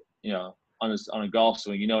like, on a golf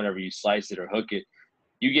swing, whenever you slice it or hook it,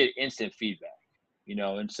 you get instant feedback.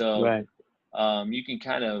 And so you can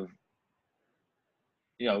kind of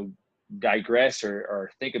digress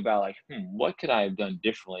or think about, like, what could I have done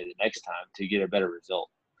differently the next time to get a better result?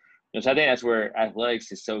 So I think that's where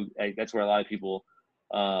athletics is so, like, that's where a lot of people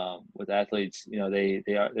with athletes,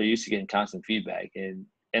 they're used to getting constant feedback, and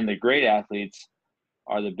the great athletes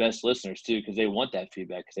are the best listeners too, because they want that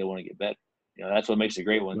feedback, because they want to get better. That's what makes the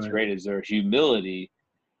great ones great, is their humility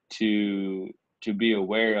to be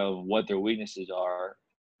aware of what their weaknesses are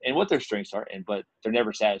and what their strengths are, but they're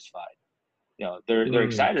never satisfied. They're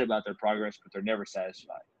excited about their progress, but they're never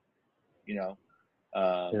satisfied.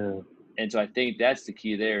 And so I think that's the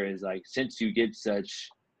key there, is like, since you get such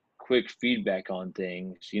quick feedback on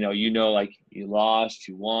things, like, you lost,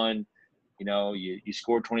 you won, you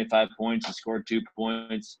scored 25 points, you scored 2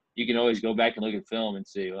 points, you can always go back and look at film and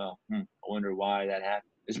say, well, I wonder why that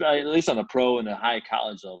happened. Especially, at least on the pro and the high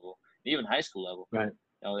college level, even high school level,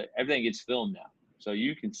 everything gets filmed now. So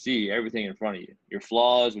you can see everything in front of you, your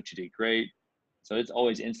flaws, what you did great. So it's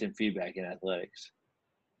always instant feedback in athletics.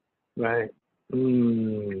 Right.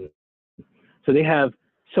 So they have,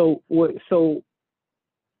 so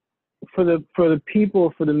for the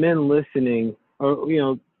people, for the men listening,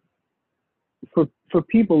 or, for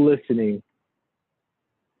people listening,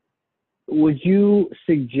 would you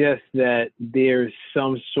suggest that there's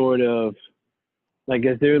some sort of, like,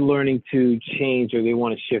 as they're learning to change or they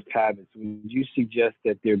want to shift habits, would you suggest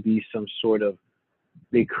that there be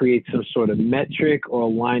they create some sort of metric or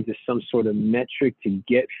align to some sort of metric to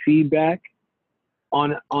get feedback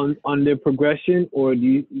on their progression? Or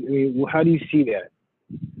how do you see that?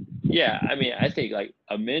 Yeah, I mean, I think, like,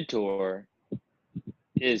 a mentor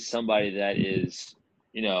is somebody that is,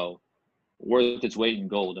 worth its weight in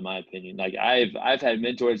gold, in my opinion. Like, I've had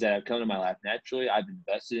mentors that have come to my life naturally. I've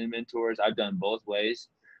invested in mentors. I've done both ways.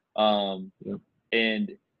 And, the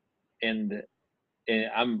great thing about mentors is, you have all your stats and everything right in front of you. You can always go back and look at film and say, well, what wonder why that happened. Especially, at least on the pro and the high college level, even high school level, and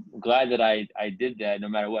I'm glad that I did that no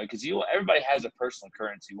matter what, because everybody has a personal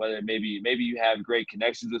currency. Whether maybe you have great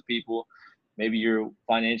connections with people, maybe you're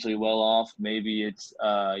financially well off, maybe it's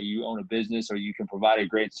you own a business or you can provide a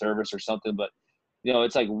great service or something. But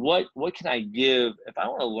it's like what can I give if I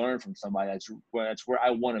want to learn from somebody that's where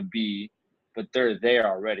I want to be, but they're there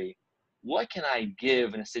already. What can I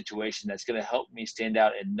give in a situation that's going to help me stand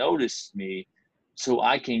out and notice me, so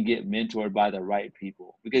I can get mentored by the right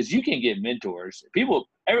people? Because you can get mentors.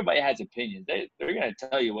 Everybody has opinions. They're going to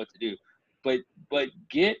tell you what to do, but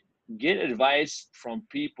get advice from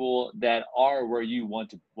people that are where you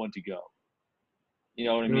want to go. You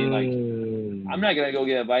know what I mean? Like, I'm not going to go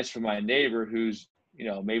get advice from my neighbor who's,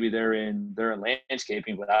 maybe they're in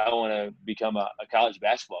landscaping, but I want to become a college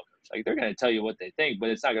basketball coach. Like, they're going to tell you what they think, but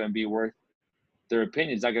it's not going to be worth, their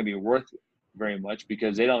opinion's not going to be worth very much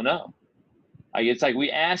because they don't know. Like, it's like we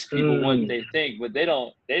ask people what they think, but they're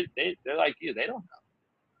like you, they don't know.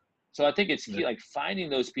 So I think it's key, like finding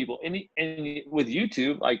those people. And with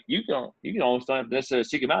YouTube, like you can almost don't have to necessarily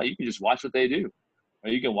seek them out. You can just watch what they do, or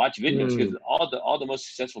you can watch videos, because all the most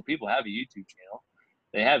successful people have a YouTube channel.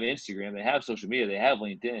 They have Instagram, they have social media, they have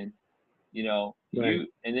LinkedIn. And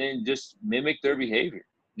then just mimic their behavior,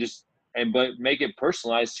 but make it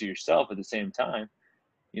personalized to yourself at the same time.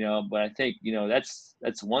 But I think,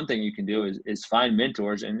 that's one thing you can do is find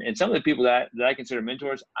mentors. And some of the people that I consider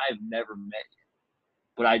mentors, I've never met yet,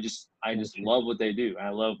 but I just love what they do. And I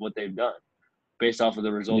love what they've done based off of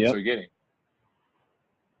the results they're getting.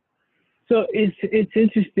 So it's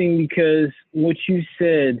interesting because what you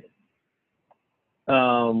said,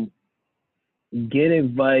 get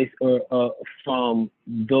advice or from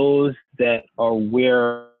those that are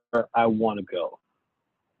where I want to go.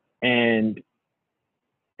 And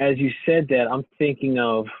as you said that, I'm thinking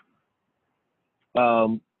of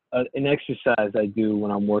an exercise I do when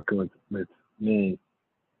I'm working with men.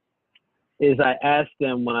 Is I ask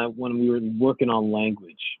them when we were working on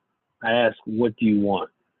language, I ask, what do you want?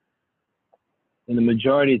 And the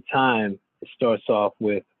majority of the time, it starts off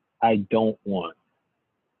with, I don't want.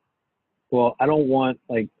 Well, I don't want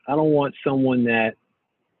someone that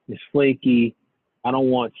is flaky. I don't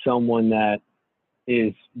want someone that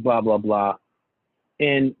is blah, blah, blah.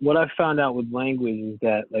 And what I found out with language is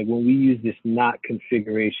that, like, when we use this not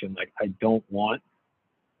configuration, like I don't want,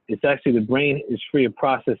 it's actually the brain is free of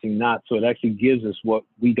processing not, so it actually gives us what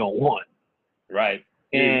we don't want. Right.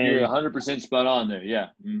 And you're 100% spot on there. Yeah.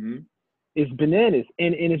 Mm-hmm. It's bananas.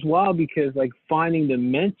 And it's wild because, like, finding the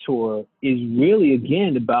mentor is really,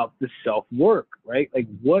 again, about the self-work, right? Like,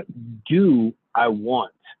 what do I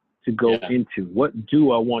want to go into? What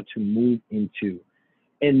do I want to move into?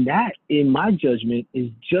 And that, in my judgment,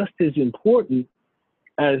 is just as important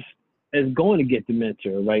as going to get the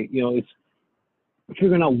mentor, right? It's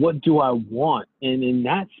figuring out what do I want. And in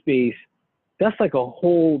that space, that's like a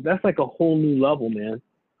whole new level, man.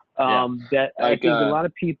 That I think a lot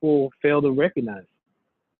of people fail to recognize.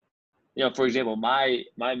 For example, my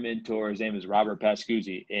mentor, his name is Robert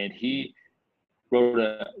Pascuzzi, and he wrote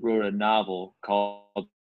a novel called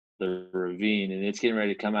The Ravine, and it's getting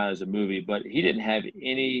ready to come out as a movie. But he didn't have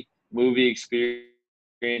any movie experience.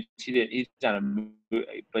 He's not a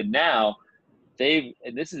movie, but now and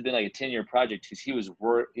this has been like a 10-year project because he was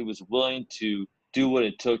willing to do what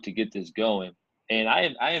it took to get this going. And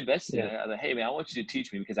I invested in it. I was like, hey man, I want you to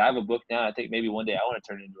teach me, because I have a book now. I think maybe one day I want to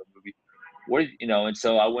turn it into a movie. And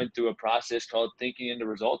so I went through a process called thinking into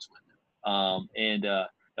results with him.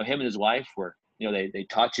 Him and his wife were, they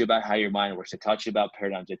taught you about how your mind works. They taught you about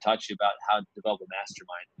paradigms. They taught you about how to develop a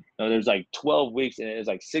mastermind. There's like 12 weeks, and it's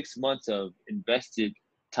like 6 months of invested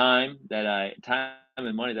time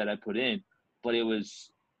and money that I put in, but it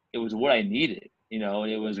was what I needed.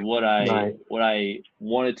 And it was what I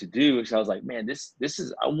wanted to do. Because I was like, man, this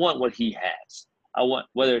is, I want what he has. I want,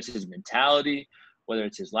 whether it's his mentality, whether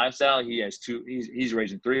it's his lifestyle. He's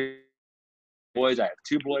raising 3 boys. I have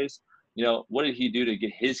 2 boys. What did he do to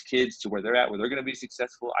get his kids to where they're at, where they're going to be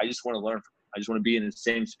successful? I just want to learn from him. I just want to be in the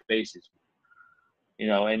same spaces.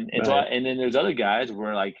 And then there's other guys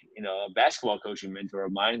where, like, a basketball coaching mentor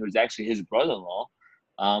of mine, who's actually his brother-in-law.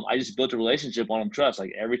 I just built a relationship on him, trust.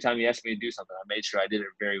 Like, every time he asked me to do something, I made sure I did it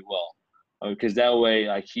very well. Because that way,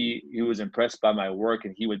 like, he was impressed by my work,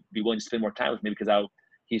 and he would be willing to spend more time with me because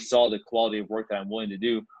he saw the quality of work that I'm willing to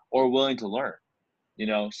do or willing to learn.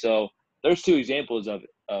 So there's 2 examples of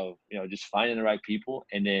just finding the right people.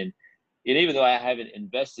 And even though I haven't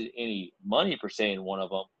invested any money per se in one of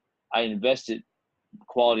them, I invested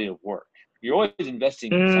quality of work. You're always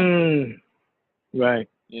investing in something. Right.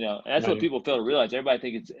 And that's what people fail to realize. Everybody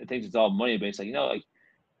thinks it's all money based. Like,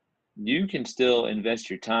 you can still invest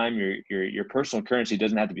your time. Your personal currency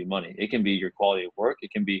doesn't have to be money. It can be your quality of work.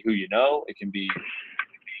 It can be who you know. It can be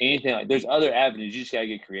anything. Like, there's other avenues. You just gotta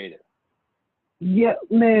get creative. Yeah,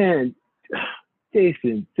 man.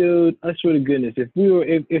 Jason, dude, I swear to goodness,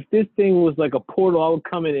 if this thing was like a portal, I would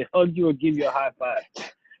come in and hug you or give you a high five,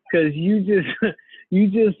 because you just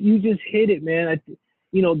hit it, man.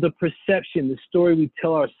 The perception, the story we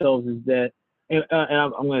tell ourselves is that, and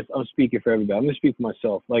I'm speaking for everybody. I'm gonna speak for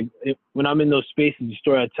myself. Like, when I'm in those spaces, the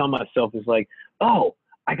story I tell myself is like, oh,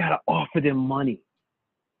 I gotta offer them money.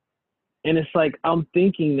 And it's like, I'm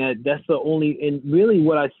thinking that's the only, and really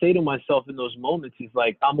what I say to myself in those moments is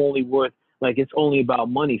like, I'm only worth, like, it's only about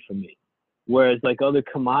money for me. Whereas like other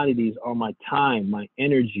commodities are my time, my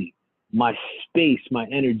energy, my space, my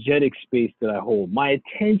energetic space that I hold, my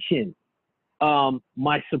attention,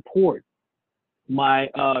 my support, my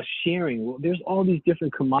sharing. Well, there's all these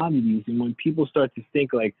different commodities. And when people start to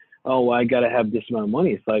think like, oh, well, I got to have this amount of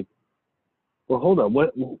money, it's like, well, hold on,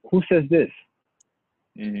 who says this?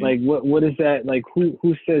 Mm-hmm. Like, what is that? Like,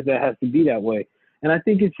 who says that has to be that way? And I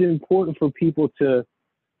think it's important for people to,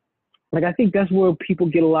 like, I think that's where people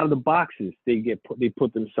get a lot of the boxes they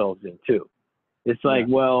put themselves in too. It's like,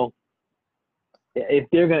 well, if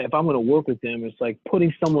I'm gonna work with them, it's like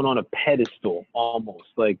putting someone on a pedestal almost.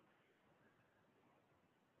 Like,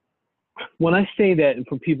 when I say that, and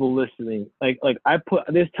for people listening, like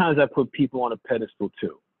there's times I put people on a pedestal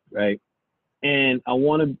too, right? And I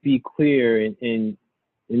want to be clear, and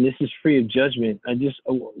this is free of judgment.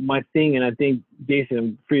 My thing, and I think, Jason,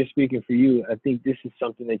 I'm free of speaking for you. I think this is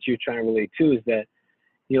something that you're trying to relate to, is that,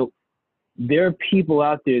 there are people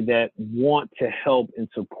out there that want to help and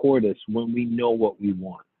support us when we know what we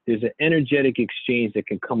want. There's an energetic exchange that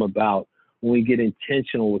can come about when we get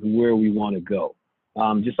intentional with where we want to go.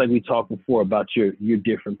 Just like we talked before about your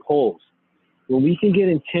different poles. When we can get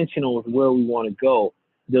intentional with where we want to go,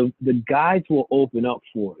 the guides will open up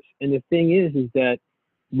for us. And the thing is that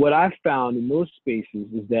what I've found in those spaces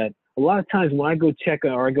is that a lot of times when I go check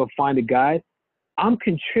or I go find a guide, I'm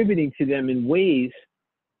contributing to them in ways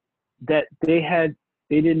that they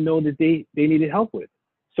didn't know that they needed help with.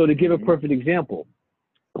 So to give a perfect example,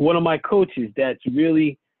 one of my coaches that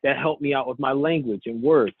helped me out with my language and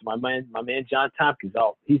words, my man John Tompkins,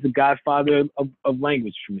 he's the godfather of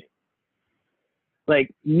language for me.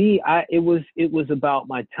 Like me, it was about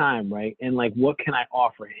my time, right? And like, what can I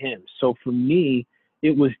offer him? So for me,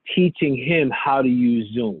 it was teaching him how to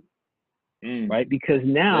use Zoom, right? Because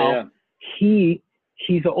now he's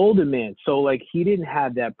an older man. So like, he didn't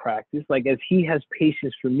have that practice. Like, as he has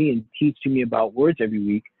patience for me and teaching me about words every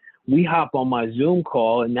week, we hop on my Zoom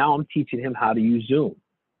call, and now I'm teaching him how to use Zoom.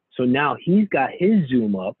 So now he's got his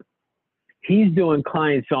Zoom up. He's doing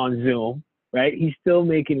clients on Zoom, right? He's still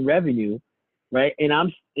making revenue, right?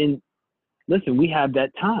 And listen, we have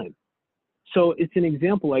that time. So it's an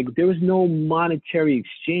example, like, there was no monetary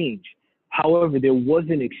exchange. However, there was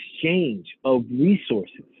an exchange of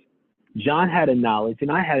resources. John had a knowledge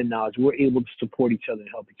and I had a knowledge. We're able to support each other and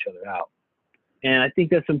help each other out. And I think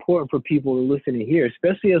that's important for people to listen and hear,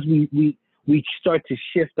 especially as we start to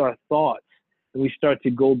shift our thoughts and we start to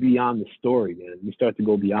go beyond the story, man. We start to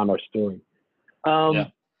go beyond our story.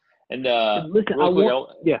 And listen, real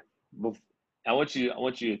quick, I want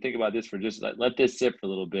you to think about this for just let this sit for a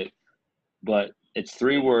little bit. But it's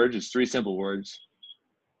 3 words. It's 3 simple words.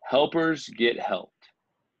 Helpers get helped.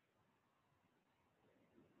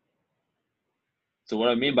 So what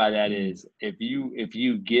I mean by that is, if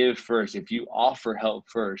you give first, if you offer help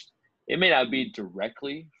first, it may not be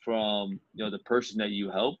directly from the person that you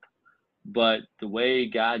help, but the way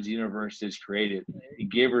God's universe is created,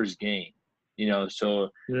 givers gain. So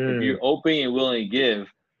if you're open and willing to give,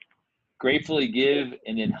 gratefully give,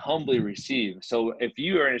 and then humbly receive. So if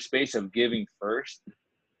you are in a space of giving first,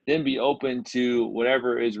 then be open to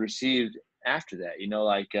whatever is received after that.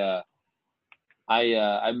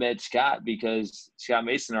 I met Scott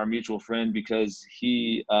Mason, our mutual friend, because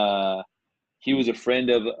he was a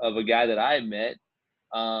friend of a guy that I had met,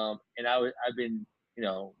 and I've been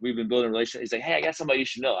we've been building a relationship. He's like, hey, I got somebody you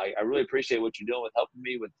should know. I really appreciate what you're doing with helping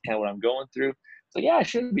me with kind of what I'm going through. It's like, yeah, it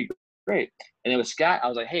should be great. And then with Scott, I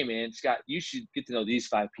was like, hey man, Scott, you should get to know these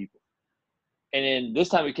 5 people. And then this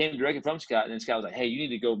time it came directly from Scott, and then Scott was like, hey, you need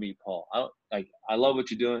to go meet Paul. I love what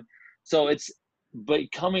you're doing. So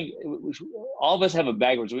all of us have a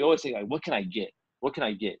backwards. We always think, like, what can I get? What can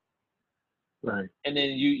I get? Right. And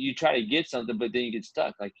then you try to get something, but then you get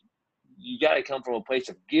stuck. Like, you got to come from a place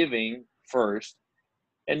of giving first,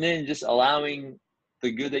 and then just allowing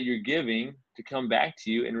the good that you're giving to come back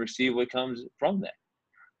to you and receive what comes from that.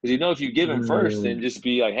 Because if you give him first, then Mm, just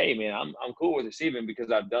be like, hey man, I'm cool with receiving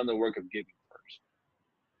because I've done the work of giving first.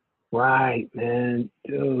 right, man,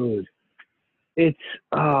 dude. It's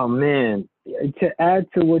oh man. To add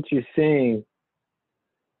to what you're saying,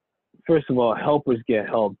 first of all, helpers get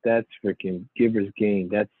help. That's freaking givers gain.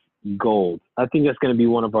 That's gold. I think that's going to be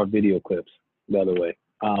one of our video clips, by the way.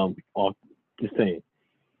 Off the same.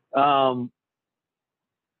 Um,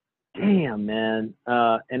 damn, man.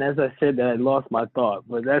 And as I said that, I lost my thought,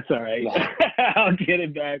 but that's all right. I'll get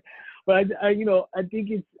it back. But I think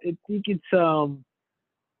it's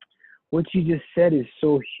what you just said is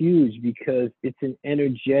so huge because it's an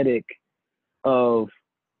energetic of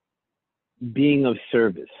being of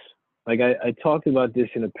service. Like I talked about this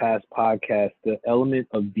in a past podcast. The element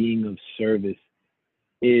of being of service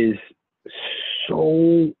is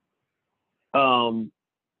so,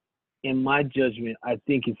 in my judgment, I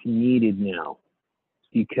think it's needed now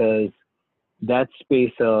because that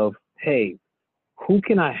space of, hey, who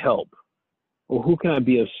can I help or who can I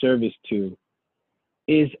be of service to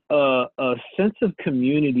is a sense of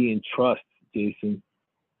community and trust, Jason.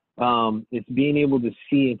 It's being able to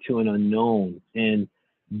see into an unknown and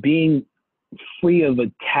being free of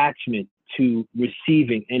attachment to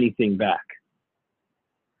receiving anything back.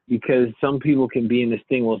 Because some people can be in this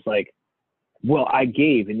thing where it's like, well, I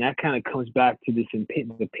gave, and that kind of comes back to this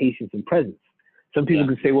the patience and presence. Some people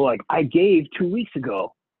can say, well, like I gave 2 weeks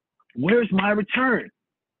ago. Where's my return?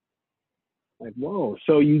 Like, whoa,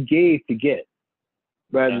 so you gave to get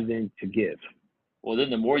rather than to give. Well, then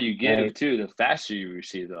the more you give right? too, the faster you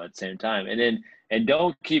receive though at the same time. And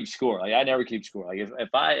don't keep score. Like I never keep score. Like if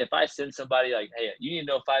I send somebody like, hey, you need to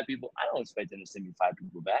know 5 people, I don't expect them to send me 5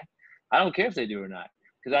 people back. I don't care if they do or not.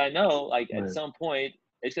 Because I know like at some point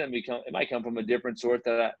it might come from a different source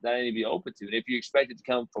that I need to be open to. And if you expect it to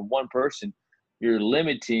come from one person, you're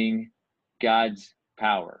limiting God's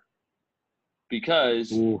power.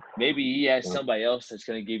 Because maybe he has somebody else that's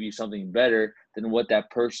going to give you something better than what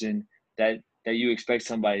that person that you expect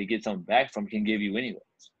somebody to get something back from can give you anyways.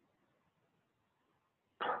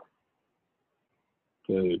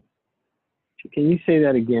 Dude, can you say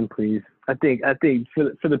that again, please? I think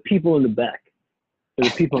for the people in the back,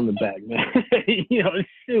 man.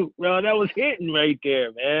 Shoot, bro, that was hitting right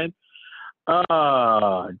there, man.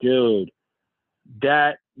 Dude,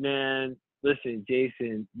 that man. Listen,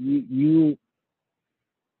 Jason, you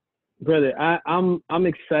brother, I'm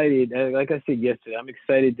excited. Like I said yesterday, I'm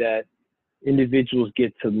excited that individuals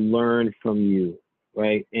get to learn from you,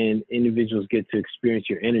 right? And individuals get to experience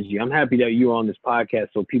your energy. I'm happy that you're on this podcast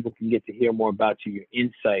so people can get to hear more about you, your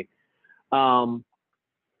insight.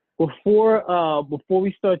 Before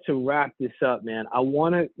we start to wrap this up, man, I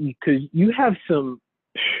want to, because you have some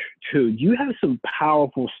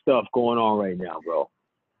powerful stuff going on right now, bro.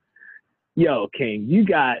 Yo, King, you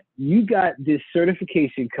got this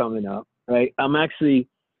certification coming up, right? I'm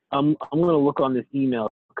gonna look on this email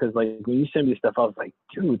because like when you send me stuff, I was like,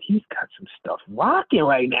 dude, he's got some stuff rocking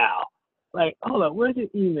right now. Like, hold up, where's your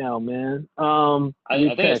email, man? I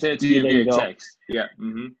think I sent it to you via text. Yeah.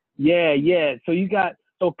 Mm-hmm. Yeah. So you got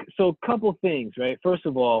so a couple things, right? First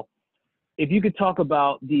of all, if you could talk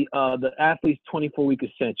about the athlete's 24-week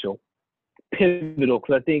essential, pivotal,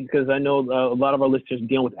 because I know a lot of our listeners are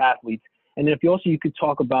dealing with athletes. And then if you could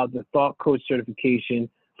talk about the thought coach certification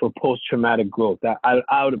for post-traumatic growth,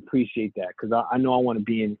 I would appreciate that because I know I want to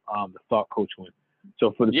be in the thought coach one.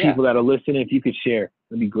 So for the people that are listening, if you could share,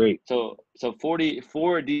 that'd be great. So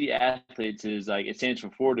 4D athletes is like, it stands for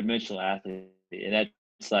 4-dimensional athlete. And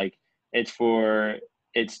that's like,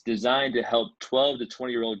 it's designed to help 12 to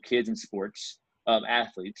 20-year-old kids in sports,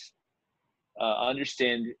 athletes,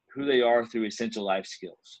 understand who they are through essential life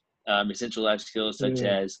skills. Essential life skills such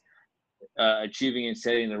as achieving and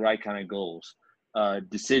setting the right kind of goals,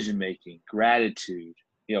 decision making, gratitude,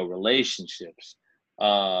 relationships,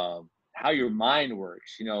 how your mind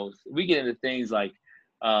works. We get into things like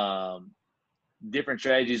different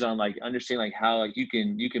strategies on like understanding like how like you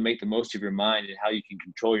can make the most of your mind and how you can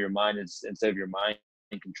control your mind instead of your mind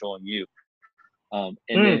controlling you. And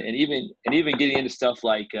even getting into stuff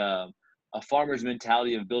like a farmer's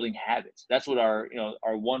mentality of building habits. That's what our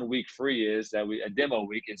 1 week free is. A demo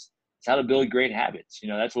week is. It's how to build great habits.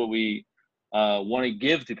 That's what we want to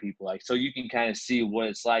give to people. Like, so you can kind of see what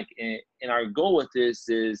it's like. And our goal with this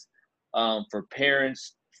is for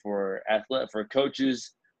parents, for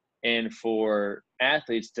coaches, and for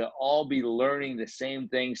athletes to all be learning the same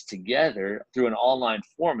things together through an online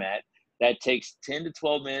format that takes 10 to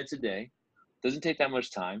 12 minutes a day. Doesn't take that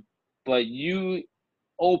much time, but you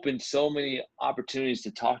open so many opportunities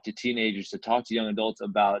to talk to teenagers, to talk to young adults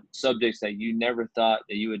about subjects that you never thought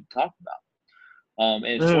that you would talk about. And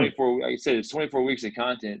it's 24, like I said, it's 24 weeks of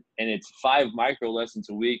content, and it's 5 micro lessons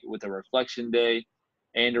a week with a reflection day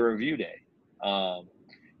and a review day. So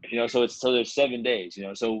there's 7 days,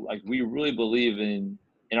 so like we really believe in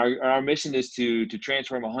our mission is to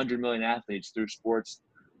transform 100 million athletes through sports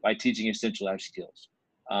by teaching essential life skills.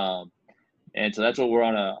 And so that's what we're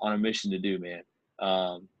on a mission to do, man.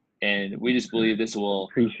 And we just believe this will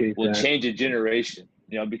change a generation,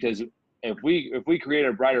 because if we create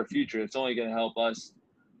a brighter future, it's only going to help us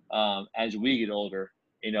as we get older.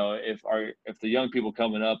 If the young people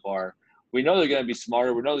coming up we know they're going to be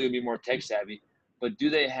smarter, we know they're going to be more tech savvy, but do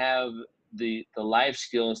they have the life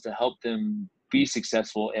skills to help them be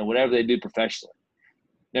successful in whatever they do professionally?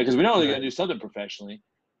 Because we know they're going to do something professionally,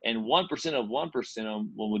 and 1% of 1% of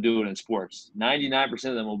them will do it in sports. 99%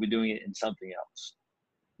 of them will be doing it in something else.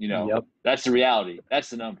 Yep. That's the reality. That's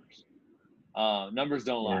the numbers. Numbers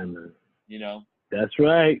don't lie. Man. That's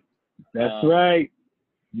right. That's right.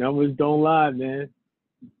 Numbers don't lie, man.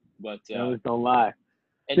 But numbers don't lie.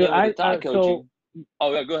 And then with the thought coaching.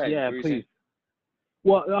 Oh yeah, go ahead. Yeah, please.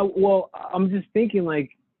 Well, I'm just thinking like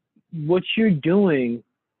what you're doing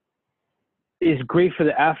is great for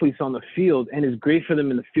the athletes on the field and is great for them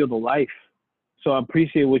in the field of life. So I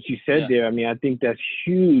appreciate what you said there. I mean, I think that's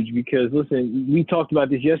huge because, listen, we talked about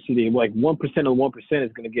this yesterday. Like 1% of 1%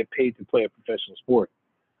 is going to get paid to play a professional sport.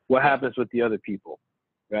 What happens with the other people,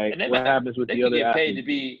 right? And what happens with the other get athletes? paid to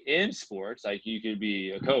be in sports. Like you could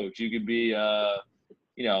be a coach. You could be,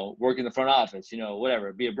 work in the front office,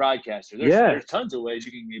 whatever, be a broadcaster. There's tons of ways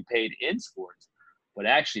you can get paid in sports. But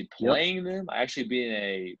actually playing them, actually being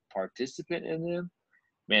a participant in them,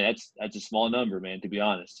 man, that's a small number, man, to be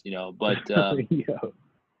honest, but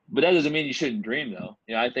but that doesn't mean you shouldn't dream though.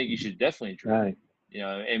 I think you should definitely dream,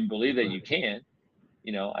 and believe that you can,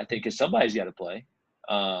 I think because somebody's got to play.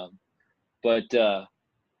 But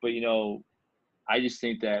we just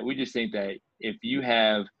think that if you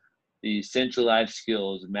have the essential life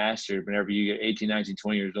skills mastered whenever you get 18, 19,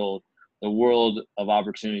 20 years old, the world of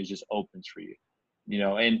opportunities just opens for you,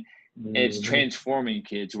 and it's transforming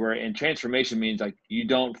kids and transformation means like you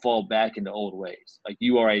don't fall back into old ways. Like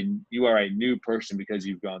you are a new person because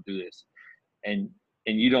you've gone through this, and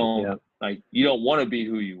you don't you don't want to be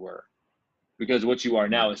who you were because what you are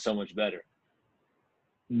now is so much better.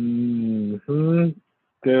 Dude,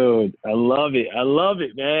 I love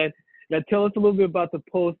it, man. Now tell us a little bit about the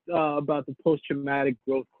post-traumatic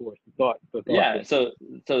growth course. The thought. So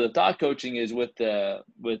the thought coaching is with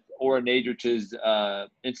Ora Nadrich's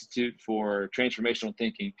Institute for Transformational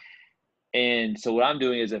Thinking, and so what I'm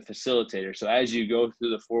doing is a facilitator. So as you go through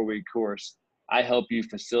the 4-week course, I help you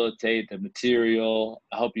facilitate the material.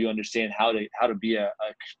 I help you understand how to be a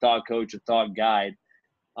thought coach, a thought guide.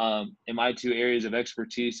 And my 2 areas of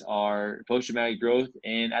expertise are post-traumatic growth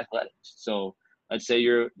and athletics. So let's say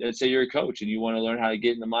you're a coach and you want to learn how to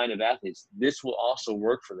get in the mind of athletes. This will also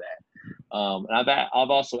work for that. And I've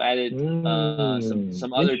also added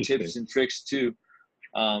some other tips and tricks too,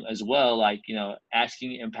 as well, like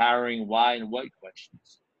asking empowering why and what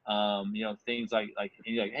questions. Things like and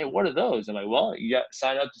you're like, hey, what are those? I'm like, well, you got to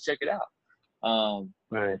sign up to check it out.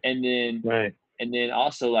 And then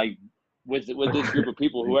also like with this group of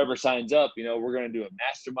people, whoever signs up, we're going to do a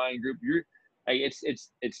mastermind group. It's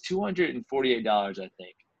 $248, I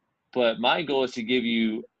think, but my goal is to give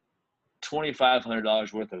you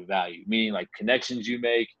 $2,500 worth of value, meaning like connections you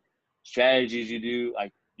make, strategies you do,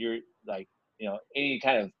 like you're like any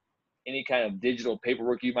kind of digital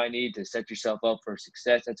paperwork you might need to set yourself up for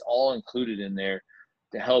success. That's all included in there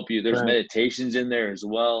to help you. There's meditations in there as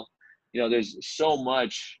well. There's so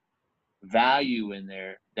much value in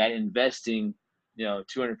there that investing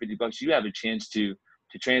 $250, you have a chance to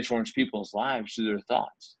transform people's lives through their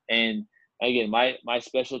thoughts. And again, my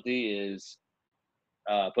specialty is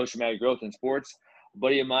post-traumatic growth in sports. A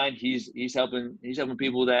buddy of mine, he's helping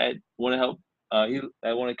people that want to help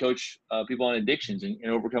that want to coach people on addictions and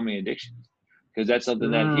overcoming addictions, because that's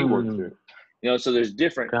something that he worked through. So there's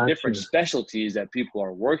different specialties that people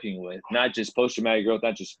are working with, not just post-traumatic growth,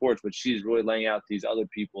 not just sports, but she's really laying out these other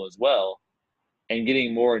people as well and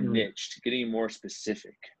getting more niched, getting more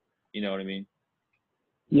specific. You know what I mean?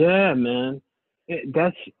 Yeah, man.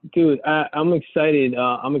 Dude, I'm excited.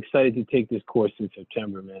 I'm excited to take this course in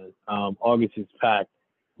September, man. August is packed.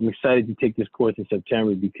 I'm excited to take this course in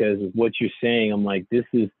September because of what you're saying. I'm like, this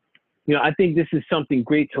is, I think this is something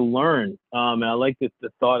great to learn. And I like the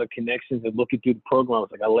thought of connections and looking through the program.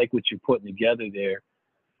 I like what you're putting together there.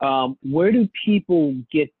 Where do people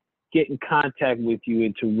get in contact with you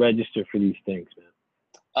and to register for these things, man?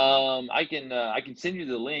 I can send you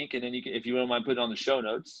the link, and then you can, if you don't mind, put it on the show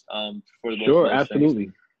notes for the sure, absolutely.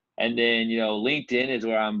 Things. And then, LinkedIn is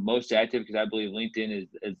where I'm most active because I believe LinkedIn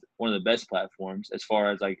is one of the best platforms as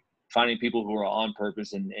far as like finding people who are on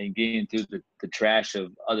purpose and getting through the trash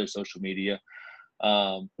of other social media.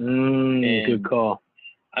 Good call.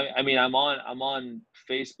 I mean, I'm on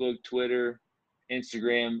Facebook, Twitter,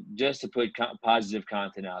 Instagram, just to put positive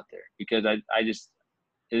content out there because I just,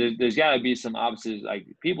 there's got to be some opposites. Like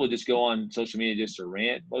people just go on social media just to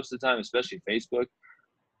rant most of the time, especially Facebook.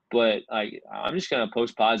 But like, I'm just going to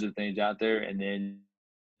post positive things out there and then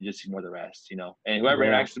just ignore the rest, and whoever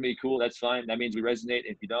interacts with me, cool. That's fine. That means we resonate.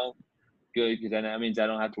 If you don't, good. Because then that means I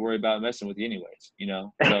don't have to worry about messing with you anyways,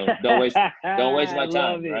 so don't waste my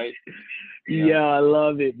time. Right. Yeah, I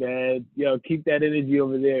love it, man. Yo, keep that energy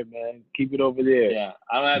over there, man. Keep it over there. Yeah.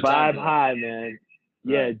 I don't have time. Vibe high, man.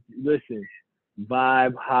 Right. Yeah. Listen,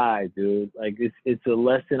 vibe high, dude. Like it's a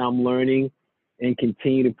lesson I'm learning and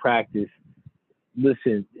continue to practice.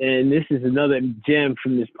 Listen, and this is another gem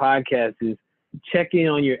from this podcast is check in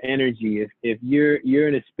on your energy. If you're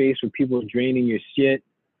in a space where people are draining your shit,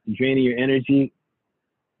 draining your energy,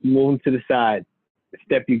 move them to the side.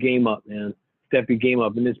 Step your game up, man. Step your game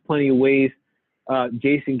up. And there's plenty of ways.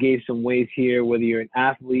 Jason gave some ways here, whether you're an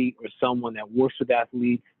athlete or someone that works with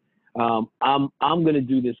athletes. I'm going to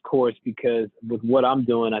do this course because with what I'm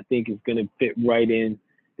doing, I think it's going to fit right in.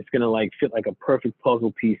 It's going to fit like a perfect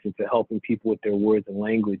puzzle piece into helping people with their words and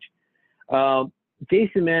language.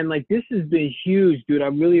 Jason, man, this has been huge, dude. I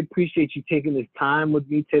really appreciate you taking this time with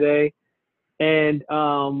me today. And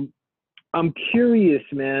I'm curious,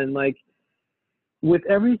 man, with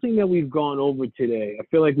everything that we've gone over today, I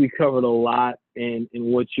feel like we covered a lot in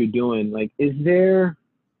what you're doing. Is there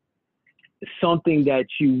something that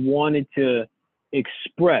you wanted to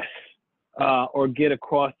express or get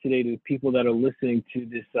across today to the people that are listening to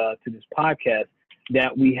this podcast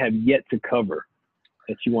that we have yet to cover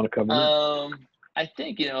that you want to cover? I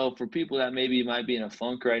think, for people that maybe might be in a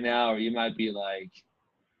funk right now, or you might be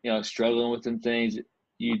struggling with some things,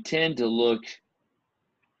 you tend to look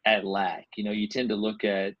at lack. You tend to look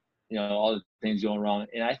at, all the things going wrong.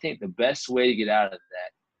 And I think the best way to get out of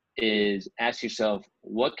that is ask yourself,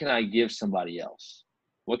 what can I give somebody else?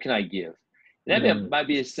 What can I give? And that might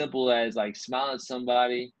be as simple as smiling at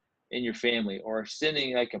somebody in your family, or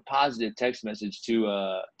sending a positive text message to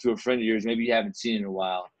a friend of yours maybe you haven't seen in a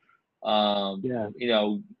while. Or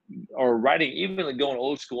writing, even going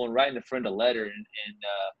old school and writing a friend a letter and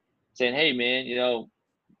saying, hey man,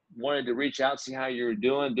 wanted to reach out, see how you were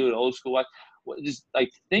doing, do it old school. Just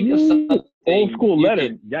think of something. Old school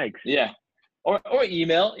letter. Yikes. Yeah. Or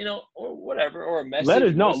email, or whatever, or a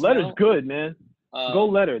message. Letter's good, man. Go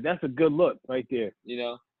letter. That's a good look right there.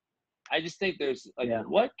 I just think there's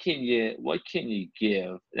what can you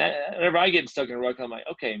give? Whenever I get stuck in a rut, I'm like,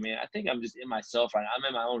 okay, man, I think I'm just in myself right now. I'm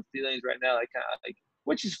in my own feelings right now,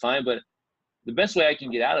 which is fine. But the best way I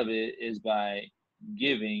can get out of it is by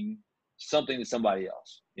giving something to somebody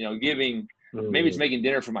else. Giving, maybe it's making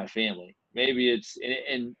dinner for my family. Maybe it's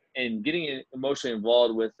and getting emotionally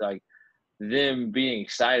involved with them being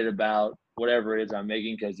excited about whatever it is I'm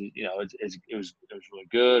making because it was really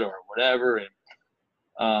good or whatever. And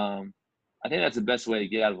I think that's the best way to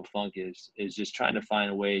get out of a funk is just trying to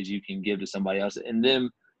find ways you can give to somebody else and them,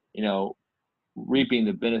 reaping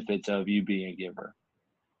the benefits of you being a giver.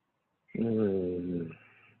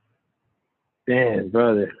 Damn,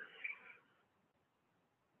 brother.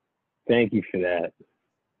 Thank you for that.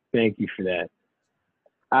 Thank you for that.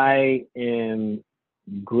 I am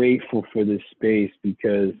grateful for this space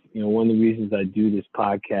because, one of the reasons I do this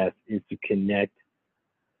podcast is to connect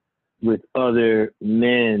with other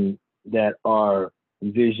men that are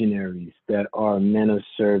visionaries, that are men of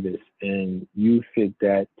service, and you fit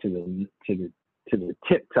that to the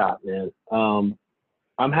tip top, man.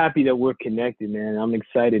 I'm happy that we're connected, man. I'm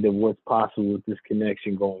excited of what's possible with this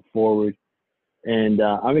connection going forward. And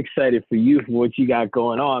I'm excited for you for what you got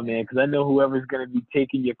going on, man, because I know whoever's going to be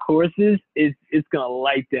taking your courses, it's going to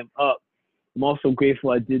light them up. I'm also grateful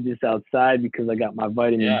I did this outside because I got my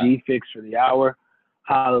vitamin D fix for the hour.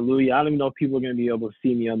 Hallelujah. I don't even know if people are going to be able to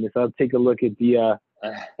see me on this. I'll take a look at the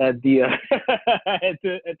at the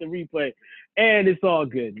replay. And it's all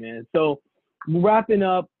good, man. So wrapping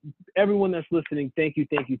up, everyone that's listening, thank you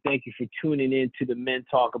for tuning in to the Men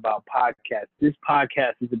Talk About podcast. This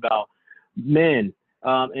podcast is about men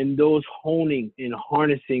and those honing and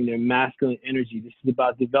harnessing their masculine energy. This is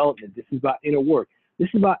about development. This is about inner work. This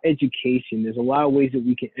is about education. There's a lot of ways that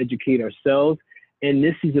we can educate ourselves. And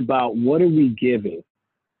this is about what are we giving,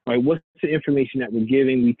 right? What's the information that we're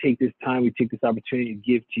giving? We take this time, we take this opportunity to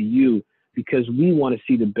give to you because we want to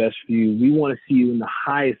see the best for you. We want to see you in the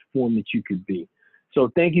highest form that you could be. So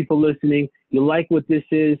thank you for listening. You like what this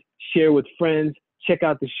is, share with friends. Check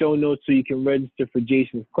out the show notes so you can register for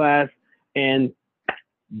Jason's class. And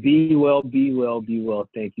be well, be well, be well.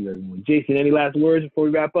 Thank you, everyone. Jason, any last words before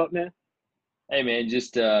we wrap up, man? Hey, man,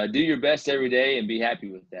 just do your best every day and be happy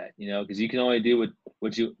with that, because you can only do with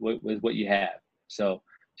what you have. So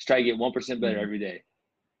just try to get 1% better every day.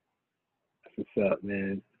 What's up,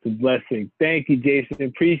 man? It's a blessing. Thank you, Jason.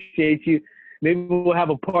 Appreciate you. Maybe we'll have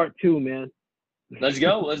a part 2, man. Let's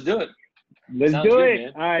go. Let's do it. Let's Sounds do good, it.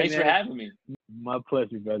 man. All right, Thanks man. for having me. My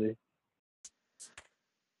pleasure, brother.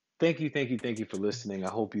 Thank you for listening. I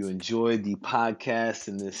hope you enjoyed the podcast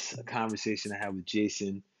and this conversation I had with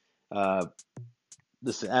Jason.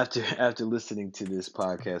 Listen, after listening to this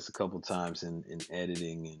podcast a couple times and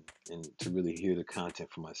editing and to really hear the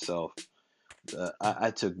content for myself,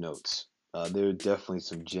 I took notes. There are definitely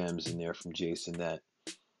some gems in there from Jason that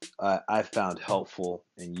I found helpful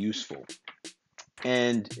and useful.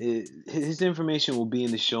 And his information will be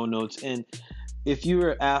in the show notes. And if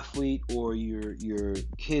you're an athlete or your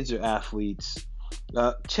kids are athletes,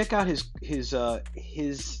 check out his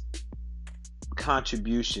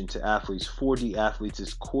contribution to athletes, 4D athletes,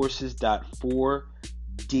 is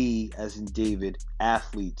courses.4D as in David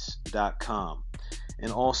athletes.com.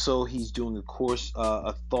 And also he's doing a course,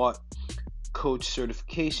 a thought coach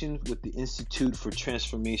certification with the Institute for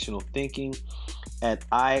Transformational Thinking at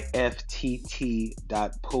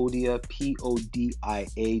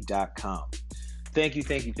iftt.podia.com. Thank you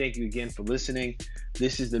again for listening.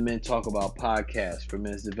 This is the Men Talk About podcast for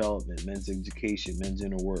men's development, men's education, men's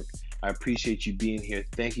inner work. I appreciate you being here.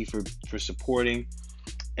 Thank you for supporting.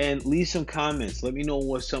 And leave some comments. Let me know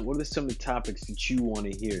what are some of the topics that you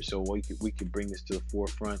want to hear, so we could bring this to the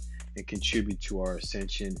forefront and contribute to our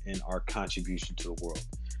ascension and our contribution to the world.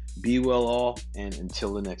 Be well all, and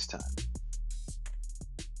until the next time.